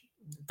much,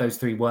 those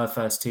 3 were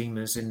first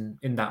teamers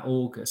in that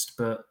August,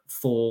 but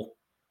 4,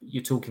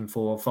 you're talking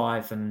 4 or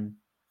 5, and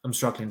I'm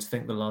struggling to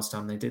think the last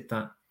time they did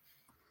that.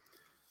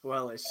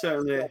 Well, it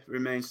certainly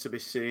remains to be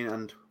seen,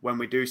 and when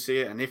we do see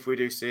it, and if we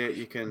do see it,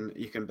 you can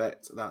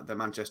bet that the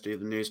Manchester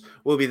Evening News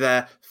will be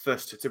there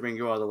first to bring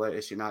you all the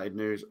latest United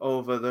news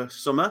over the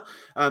summer.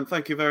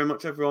 Thank you very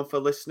much, everyone, for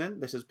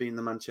listening. This has been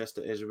the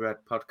Manchester is Red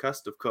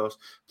podcast. Of course,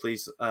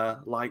 please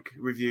like,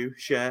 review,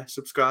 share,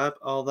 subscribe,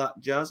 all that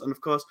jazz. And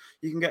of course,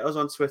 you can get us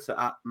on Twitter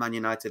at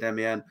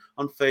ManUnitedMen,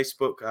 on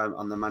Facebook,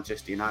 on the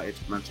Manchester United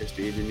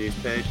Manchester Evening News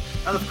page,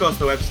 and of course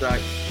the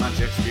website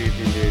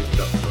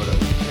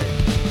manchestereveningnews.co.uk.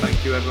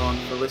 Thank you, everyone,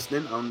 for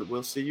listening, and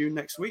we'll see you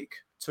next week.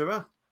 Ta-ra.